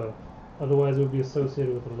off. Oh, otherwise it would be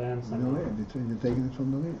associated with the land somehow. You're taking it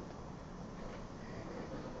from the land.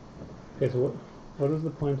 Okay, so what is the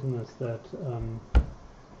point in this? That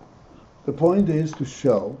the point is to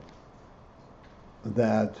show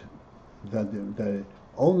that the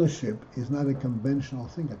ownership is not a conventional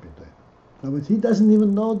thing up there. In other words, he doesn't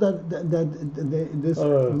even know that this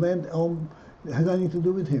land has nothing to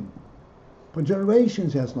do with him. For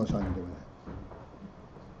generations, he has no something to do with it,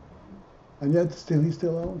 and yet he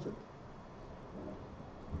still owns it.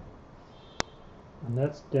 And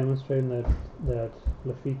that's demonstrating that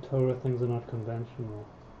Lafi Torah things are not conventional.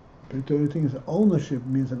 The Torah thing is ownership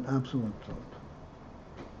means an absolute truth.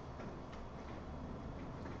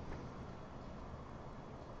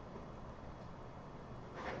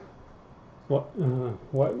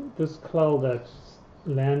 Why this klal that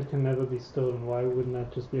land can never be stolen? Why wouldn't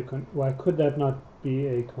that just be why could that not be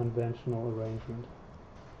a conventional arrangement?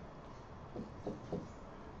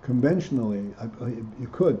 Conventionally, you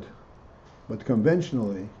could, but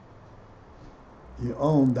conventionally, you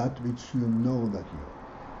own that which you know that you own,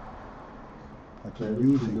 that you're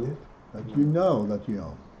using it, that you know that you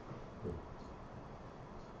own.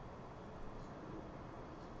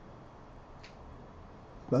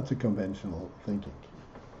 That's a conventional thinking.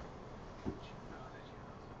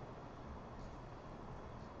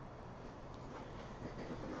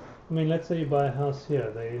 I mean, let's say you buy a house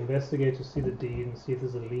here. They investigate to see the deed and see if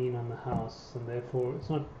there's a lien on the house, and therefore it's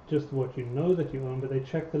not just what you know that you own, but they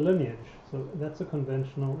check the lineage. So that's a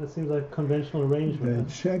conventional. It seems like a conventional arrangement.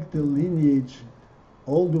 They check the lineage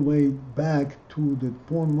all the way back to the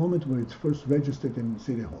moment where it's first registered in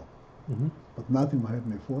City Hall. Mm-hmm. But nothing will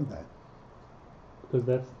happen before that. Because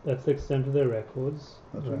that's the extent of their records.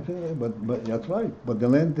 That's right. But that's right. But the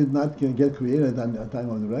land did not get created at the time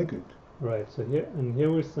of the record. Right. So here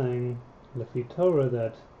we're saying Lafi Torah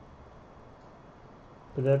that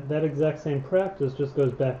that exact same practice just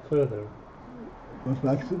goes back further. Goes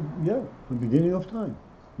back to the beginning of time.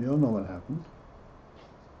 We all know what happened.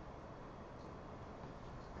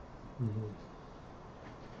 Mm-hmm.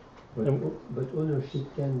 But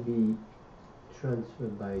ownership can be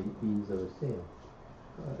transferred by means of a sale.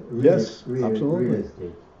 Yes, absolutely. Real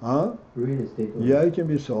estate. Huh? Real estate. Yeah, it can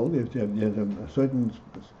be sold if you have a certain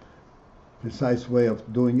precise way of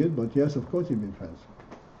doing it, but yes, of course, it can be transferred.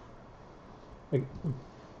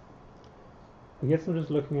 I guess I'm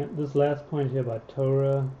just looking at this last point here about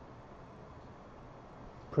Torah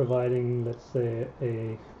providing, let's say,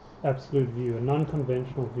 a absolute view, a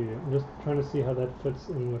non-conventional view. I'm just trying to see how that fits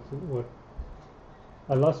in with what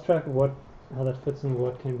I lost track of how that fits in with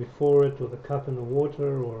what came before it, or the cup in the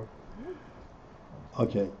water, or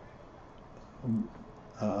okay.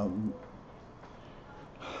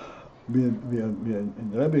 The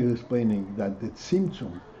Rebbe is explaining that the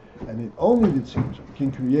Tzimtzum, and only the Tzimtzum,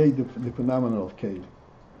 can create the phenomenon of keilim.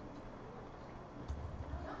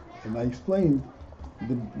 And I explained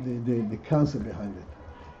the concept behind it.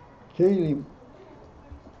 Keilim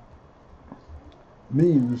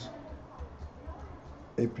means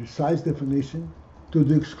a precise definition to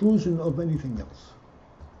the exclusion of anything else.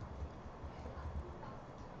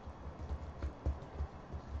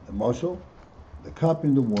 The mashal, the cup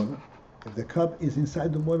in the water. If the cup is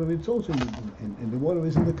inside the water, it's also in the water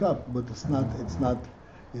is in the cup, but it's not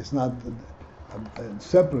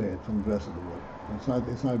separated from the rest of the water.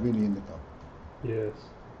 It's not really in the cup. yes.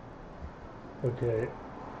 Okay.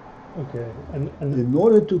 And in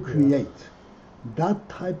order to create that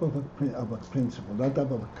type of a principle, that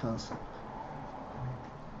type of a concept,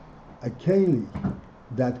 a keilim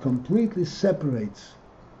that completely separates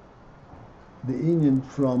the Ayin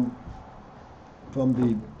from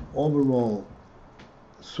the overall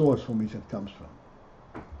source from which it comes from.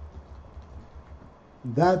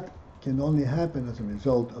 That can only happen as a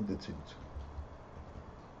result of the Tzimtzum.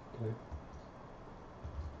 Okay.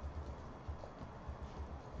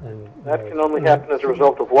 And That can only happen as a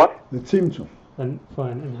result of what? The Tzimtzum. And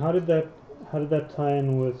fine. And how did that tie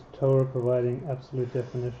in with Torah providing absolute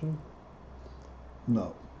definition?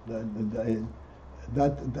 No, that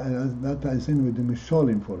ties in with the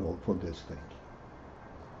misholim for this thing.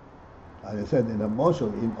 As I said, in a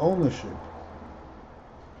mashal, in ownership,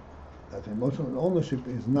 That emotional ownership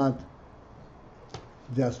is not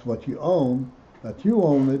just what you own, that you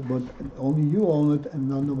own it, but only you own it and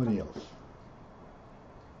nobody else.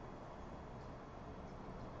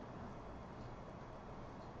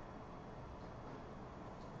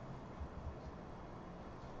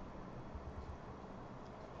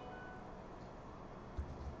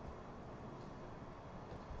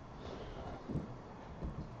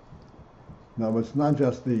 Now it's not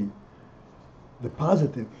just the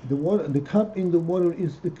positive. The water, the cup in the water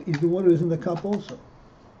is the water is in the cup also.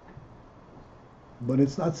 But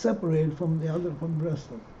it's not separated from the rest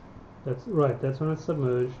of it. That's right. That's when it's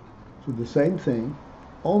submerged. So the same thing,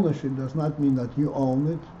 ownership does not mean that you own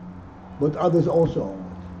it, but others also own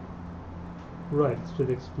it. Right. It's to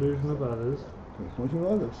the exclusion of others. To the exclusion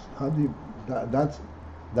of others. How do you? That's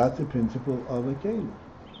the principle of a keilim.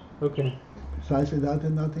 Okay. Precisely that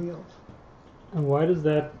and nothing else. And why does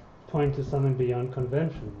that point to something beyond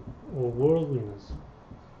convention or worldliness?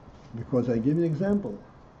 Because I give you an example.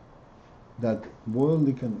 That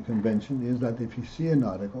worldly convention is that if you see an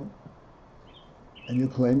article and you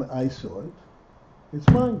claim I saw it, it's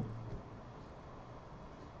mine.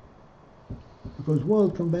 Because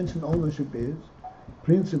world convention ownership is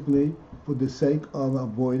principally for the sake of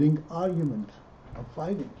avoiding argument, of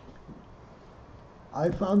fighting. I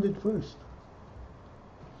found it first.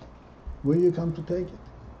 Will you come to take it?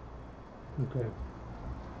 Okay.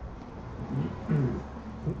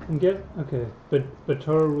 But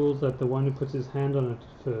Torah rules that the one who puts his hand on it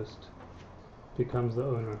first becomes the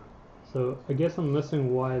owner. So I guess I'm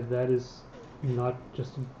missing why that is not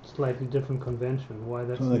just a slightly different convention. Why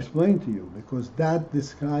that's. So I'll explain to you, because that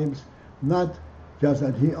describes not just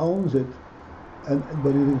that he owns it,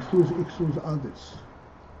 but it excludes others.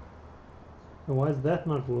 And why is that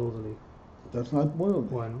not worldly? That's not worldly.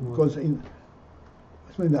 Why not? Because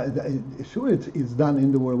sure, it's done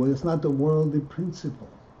in the world, but it's not the worldly principle.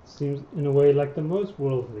 Seems in a way like the most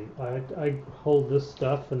worldly. I hold this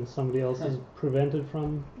stuff and somebody else is prevented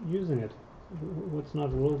from using it. What's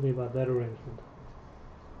not worldly about that arrangement?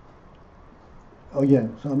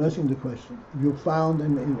 Again, so I'm asking the question. You found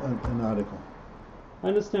an article. I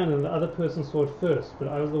understand, and the other person saw it first, but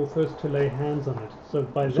I was the first to lay hands on it. So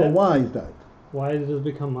So why is that? why did it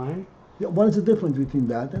become mine? Yeah, what is the difference between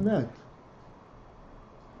that and that?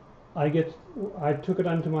 I took it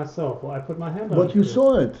unto myself, or I put my hand on it. But you first.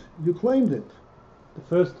 saw it. You claimed it. The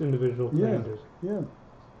first individual claimed it. Yeah.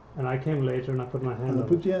 And I came later and I put my hand And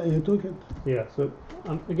on it. you took it. Yeah, so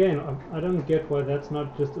again, I don't get why that's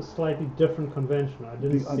not just a slightly different convention. I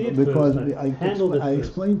didn't see it because first. I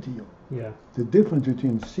explained to you. Yeah. The difference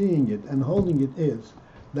between seeing it and holding it is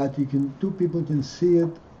that two people can see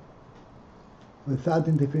it without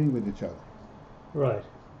interfering with each other. Right.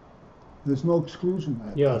 There's no exclusion.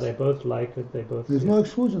 Yeah, they both like it. They both. There's see no it.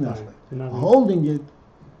 exclusion Right. aspect. Nothing. Holding it,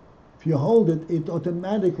 if you hold it, it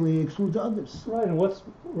automatically excludes others. Right, and what's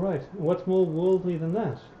more worldly than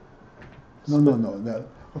that? No.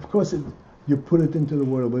 Of course, you put it into the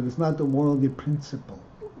world, but it's not the worldly principle.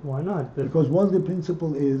 Why not? Because worldly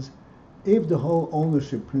principle is, if the whole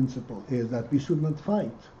ownership principle is that we should not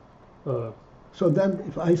fight, so then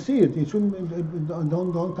if I see it, you shouldn't.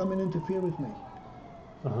 Don't come and interfere with me.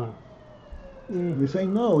 Uh-huh. We say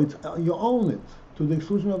no. It's you own it to the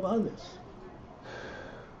exclusion of others.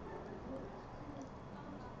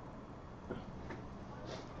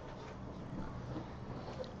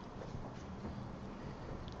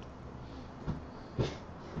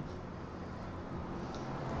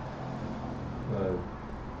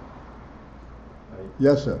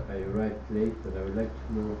 Yes, sir. I arrived late, but I would like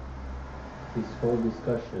to know this whole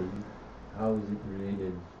discussion, how is it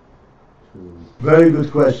related to... Very good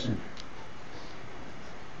question.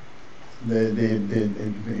 The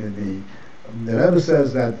Rebbe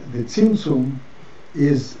says that the Tzimtzum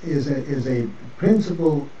is a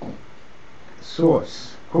principal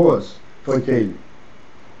cause for keilim,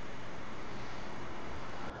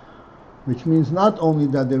 which means not only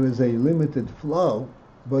that there is a limited flow,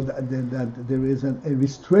 but that there is a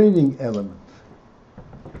restraining element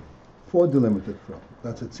for the limited flow.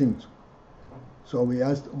 That's a tzimtzum. So we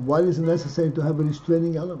asked, why is it necessary to have a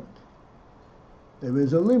restraining element? There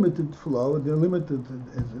is a limited flow,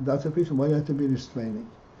 that's sufficient. Why does it have to be restraining?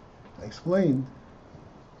 I explained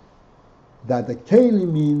that the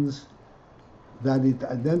keilim means that it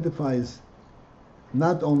identifies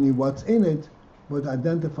not only what's in it, but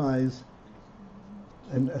identifies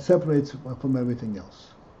and separates from everything else.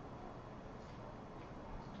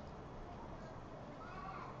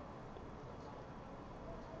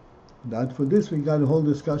 That for this we got a whole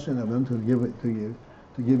discussion. I want to give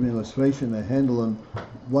an illustration, a handle on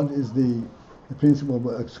what is the the principle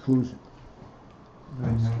of exclusion. The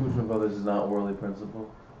exclusion of others is not a worldly principle.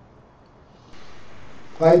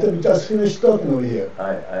 I just finished talking over here.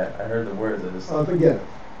 I heard the words. I just. Oh, forget it.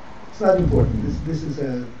 It's not important. This is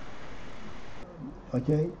a...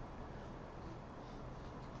 Okay?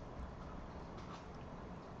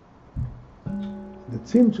 The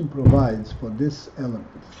Tzimtzum provides for this element.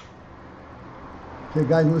 Okay,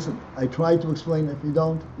 guys, listen. I try to explain. If you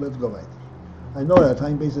don't, let's go right. I know that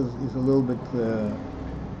AyinBase is a little bit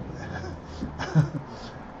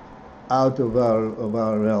out of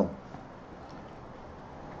our realm.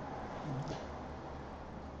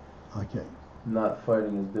 Okay. Not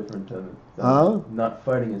fighting is different than not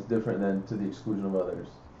fighting is different than to the exclusion of others.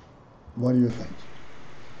 What do you think?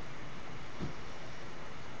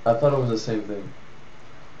 I thought it was the same thing.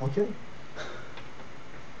 Okay.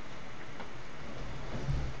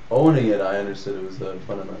 Owning it, I understood it was the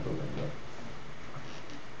fundamental thing,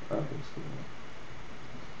 but not the exclusion.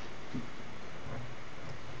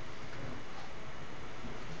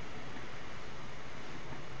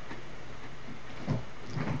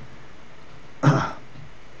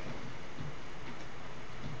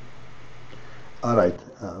 All right.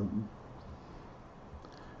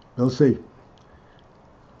 We'll see.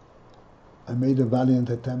 I made a valiant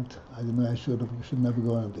attempt. I don't know. I should never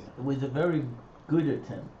go on there. It was a very good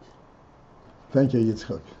attempt. Thank you,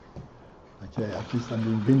 Yitzchak. Okay, at least I'm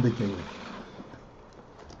being vindicated.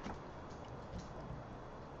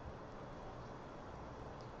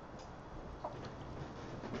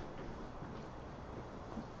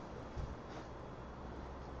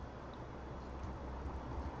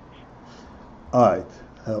 All right.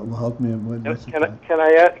 Help me. Can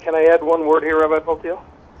I add one word here, Rabbi Paltiel?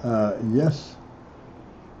 Yes.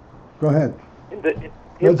 Go ahead. In Let's the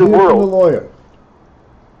hear from world. a lawyer.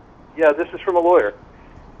 Yeah, this is from a lawyer.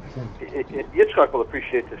 Yitzchak will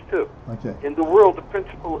appreciate this too. Okay. In the world, the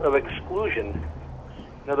principle of exclusion,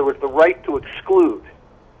 in other words, the right to exclude,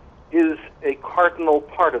 is a cardinal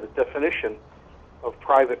part of the definition of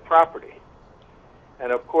private property.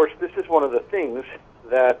 And of course, this is one of the things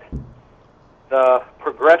that the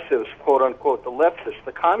progressives, quote unquote, the leftists,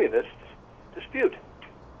 the communists, dispute.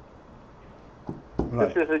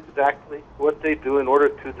 Right. This is exactly what they do in order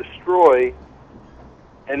to destroy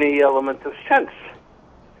any element of sense.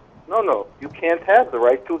 No, you can't have the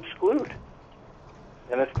right to exclude.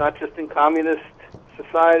 And it's not just in communist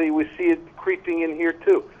society, we see it creeping in here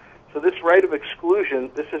too. So this right of exclusion,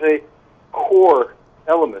 this is a core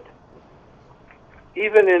element.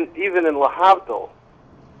 Even in Lahavdil,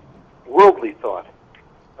 worldly thought,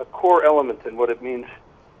 a core element in what it means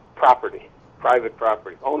property, private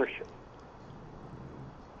property, ownership.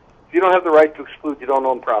 If you don't have the right to exclude, you don't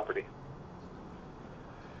own property.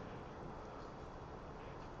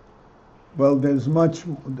 Well, there's much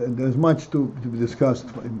to be discussed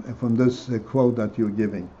from this quote that you're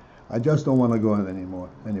giving. I just don't want to go on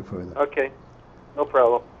any further. Okay, no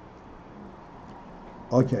problem.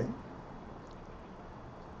 Okay.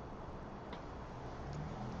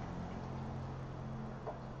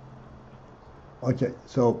 Okay,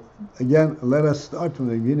 so again, let us start from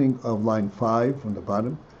the beginning of line 5 from the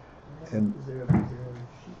bottom. And Is there a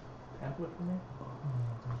sheet pamphlet for me?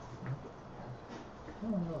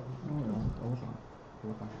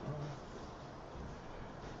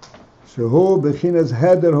 Shehu bechinas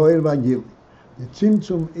heder ho'er v'agil. The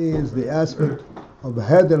Tzimtzum is the aspect of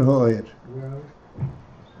heder ho'er.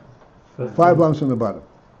 5 lines from the bottom.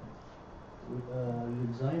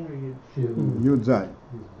 Yud Zayin or Yud? Yud Zayin.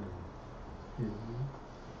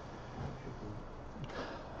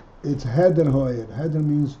 It's heder ho'er. Heder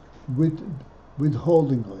means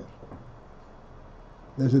withholding ho'er.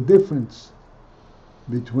 There's a difference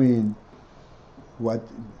between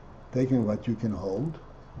taking what you can hold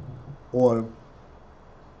or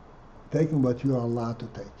taking what you are allowed to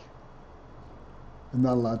take and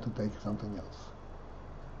not allowed to take something else.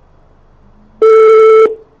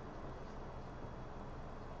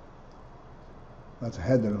 That's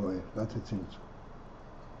heder ho'er. That's it seems.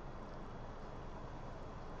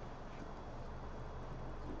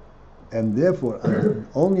 And therefore,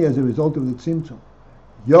 only as a result of the Tzimtzum,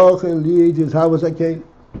 Yochel Li'id is how was a keilim.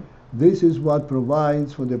 This is what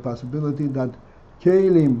provides for the possibility that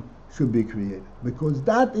keilim should be created, because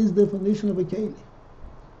that is the definition of a keilim.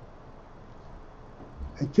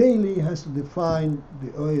 A keilim has to define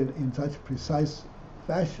the oil in such precise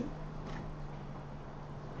fashion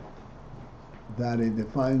that it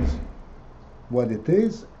defines what it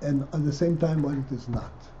is and at the same time what it is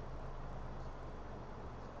not.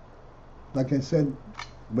 Like I said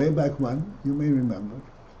way back when, you may remember,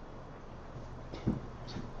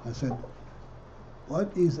 I said,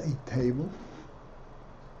 what is a table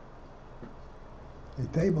A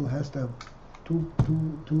table has to have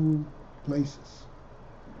two places,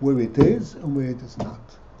 where it is and where it is not.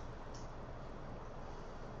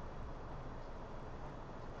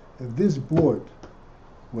 If this board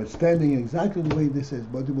was standing exactly the way this is,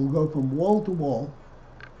 but it will go from wall to wall,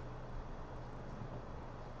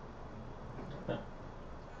 it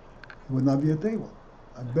would not be a table.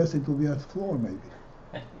 At best it will be a floor maybe,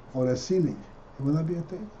 or a ceiling. It will not be a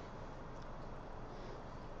table.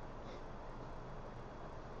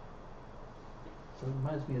 So it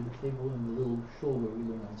reminds me of the table in the little shul where we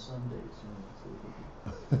learn on Sundays. So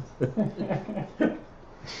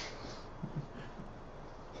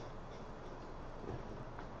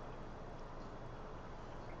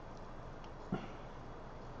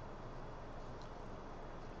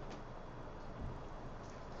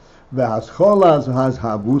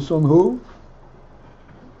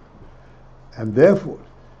and therefore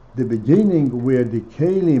the beginning where the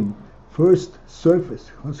keilim first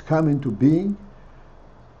surface has come into being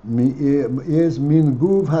is min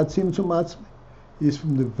guv ha-tzimtzum atzmi, is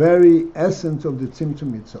from the very essence of the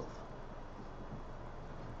tzimtzum itself.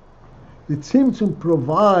 The tzimtzum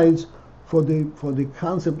provides for the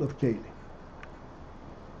concept of keilim.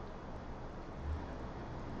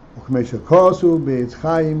 Uchmesha kosu be'etz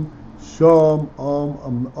chaim shom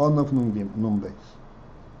onof nun beis.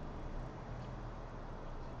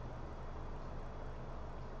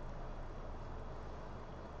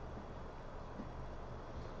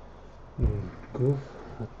 Guf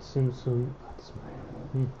Tzimtzum Atzmai.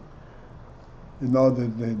 You know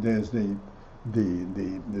that there's the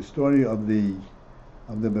story of the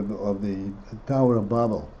Tower of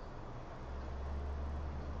Babel.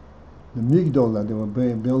 The Migdol that they were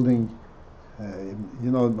building,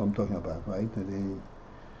 you know what I'm talking about, right? The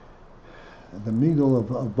Migdol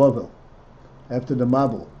of Babel. After the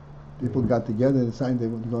Mabel, people got together and decided they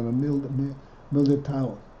were going to build a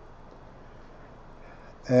tower.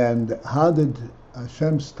 And how did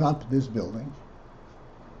Hashem stop this building?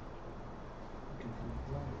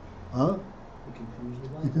 Huh?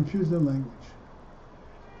 He confused the language.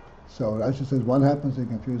 So Rashi says, what happens? They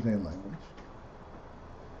confuse their language.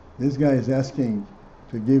 This guy is asking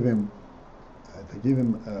to give him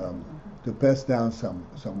to pass down some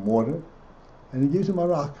water, and he gives him a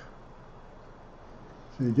rock.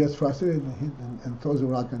 So he gets frustrated and throws a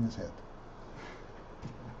rock on his head.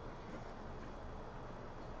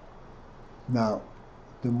 Now,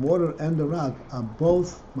 the mortar and the rock are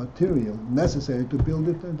both material necessary to build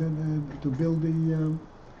it, to build the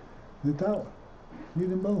tower. You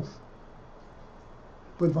need them both.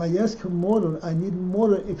 But if I ask for mortar, I need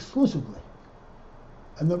mortar exclusively,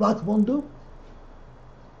 and the rock won't do.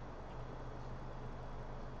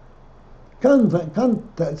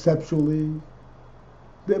 Conceptually,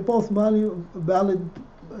 they're both valid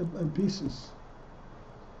pieces.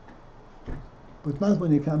 But not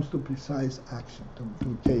when it comes to precise action, to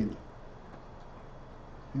keilim.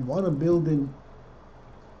 If you want a building,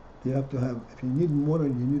 you have to have, if you need mortar,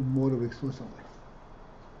 you need mortar exclusively.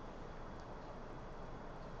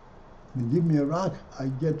 You give me a rock, I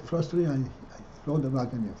get frustrated, I throw the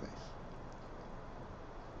rock in your face.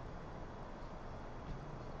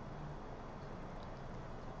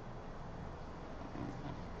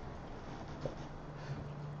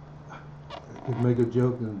 I could make a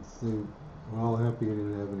joke and say, we're all happy you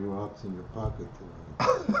didn't have any rocks in your pocket tonight.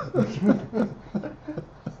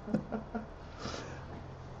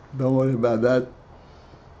 Don't worry about that.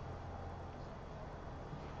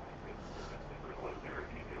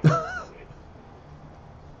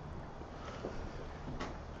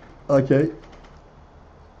 Okay.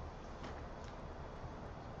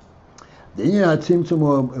 The Inyan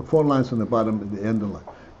Tzimtzum, 4 lines on the bottom at the end of the line.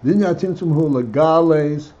 The Inyan Tzimtzum hu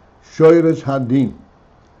legales shoyresh hadin.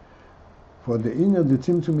 For the Inyan, the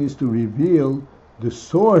Tzimtzum is to reveal the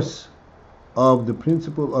source of the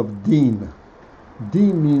principle of din.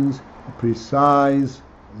 Din means a precise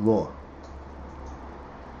law,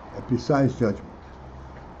 a precise judgment,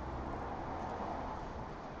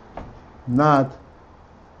 not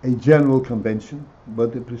a general convention,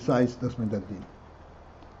 but a precise tasmin din.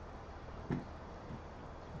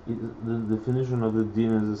 The definition of the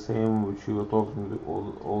din is the same which you were talking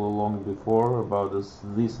all along before about this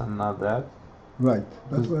and not that. Right,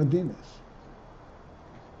 that's what a din is.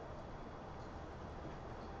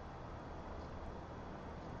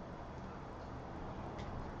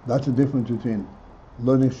 That's the difference between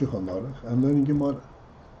learning Shulchan Aruch and learning Gemara.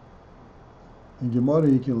 In Gemara,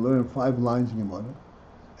 you can learn 5 lines in Gemara,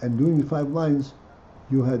 and doing the 5 lines,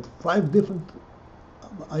 you had 5 different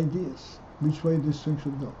ideas which way this thing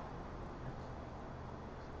should go.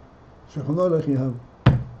 Shulchan Aruch, you have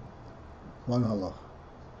One halach.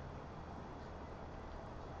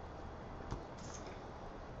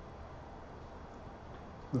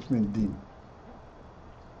 That means din.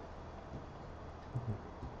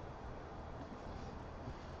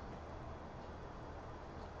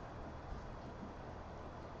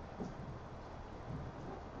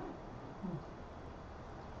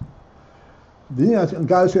 Din and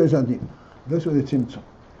Gal says din. That's what the Tzimtzum.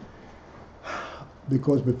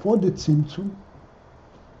 Because before the Tzimtzum,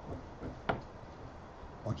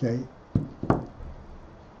 okay,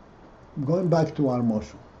 going back to our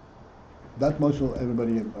moshul, that moshul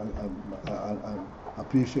everybody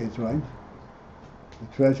appreciates, right? The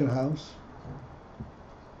treasure house.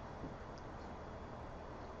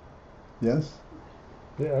 Yes?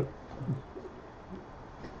 Yeah.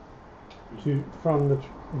 From the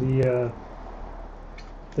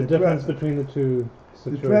difference between the two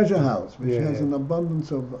situations. The treasure house, which has yeah. an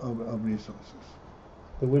abundance of resources.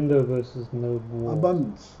 The window versus no walls.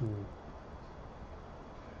 Abundance.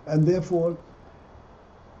 And therefore,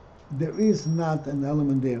 there is not an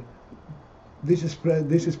element there. This is present,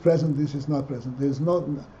 this is not present. There's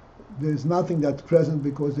nothing that's present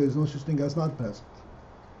because there's no such thing as not present.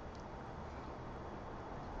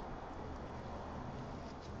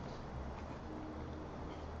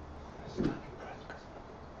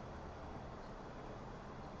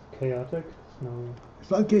 Chaotic? No.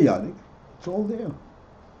 It's not chaotic. It's all there.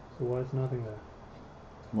 So why is nothing there?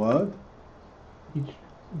 What? Each.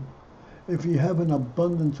 If you have an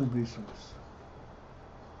abundance of resource,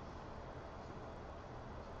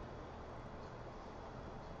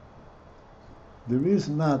 there is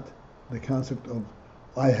not the concept of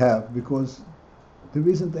I have, because there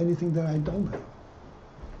isn't anything that I don't have.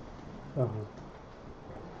 Uh-huh.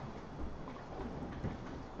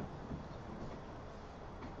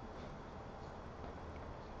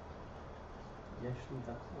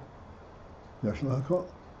 Yashlu Hakol.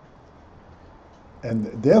 And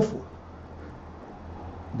therefore,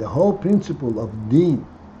 the whole principle of din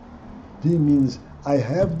means I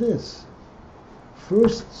have this,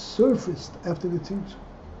 first surfaced after the Tzimtzum.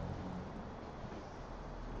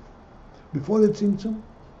 Before the Tzimtzum,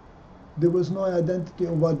 there was no identity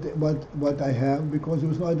of what I have, because there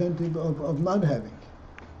was no identity of not having.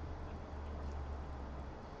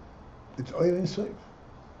 It's oil and safe.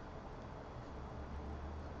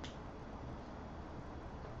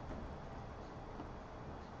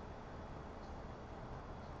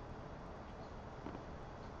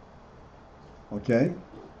 Okay?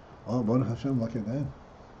 Oh, Baruch Hashem, look at that.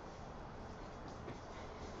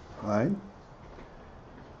 Right?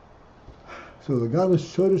 So the God was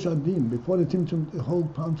Shoresh Adin. Before the Tzimtzum, the whole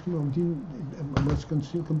scheme of Din was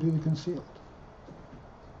completely concealed.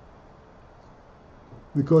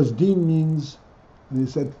 Because Din means, and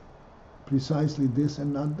he said, precisely this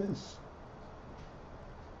and not this.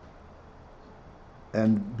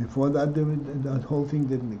 And before that, that whole thing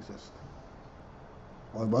didn't exist.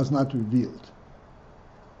 Or was not revealed.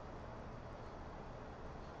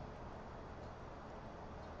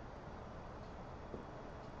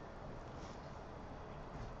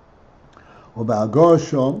 Or by Hagor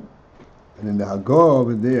Shom, and in the Hagor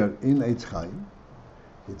over there in Eitz Chaim,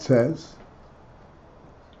 it says,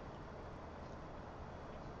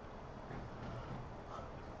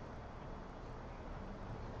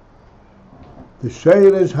 the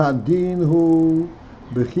Sheirish Hadin hu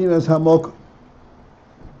Bechinas Hamok.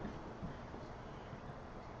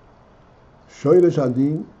 Sheirish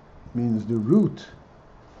Hadin means the root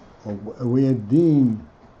of where Din.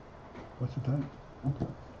 What's the time?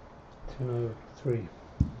 10:03.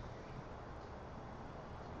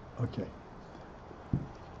 Okay.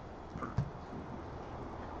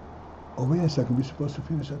 Oh, wait a second. We're supposed to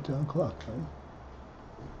finish at 10 o'clock,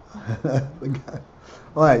 right?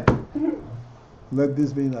 All right. Let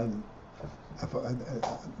this be no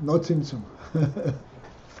Tzimtzum.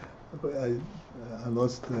 I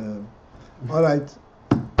lost. All right.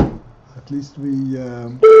 At least we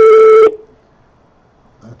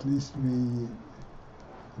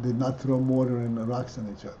did not throw mortar and rocks on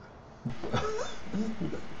each other.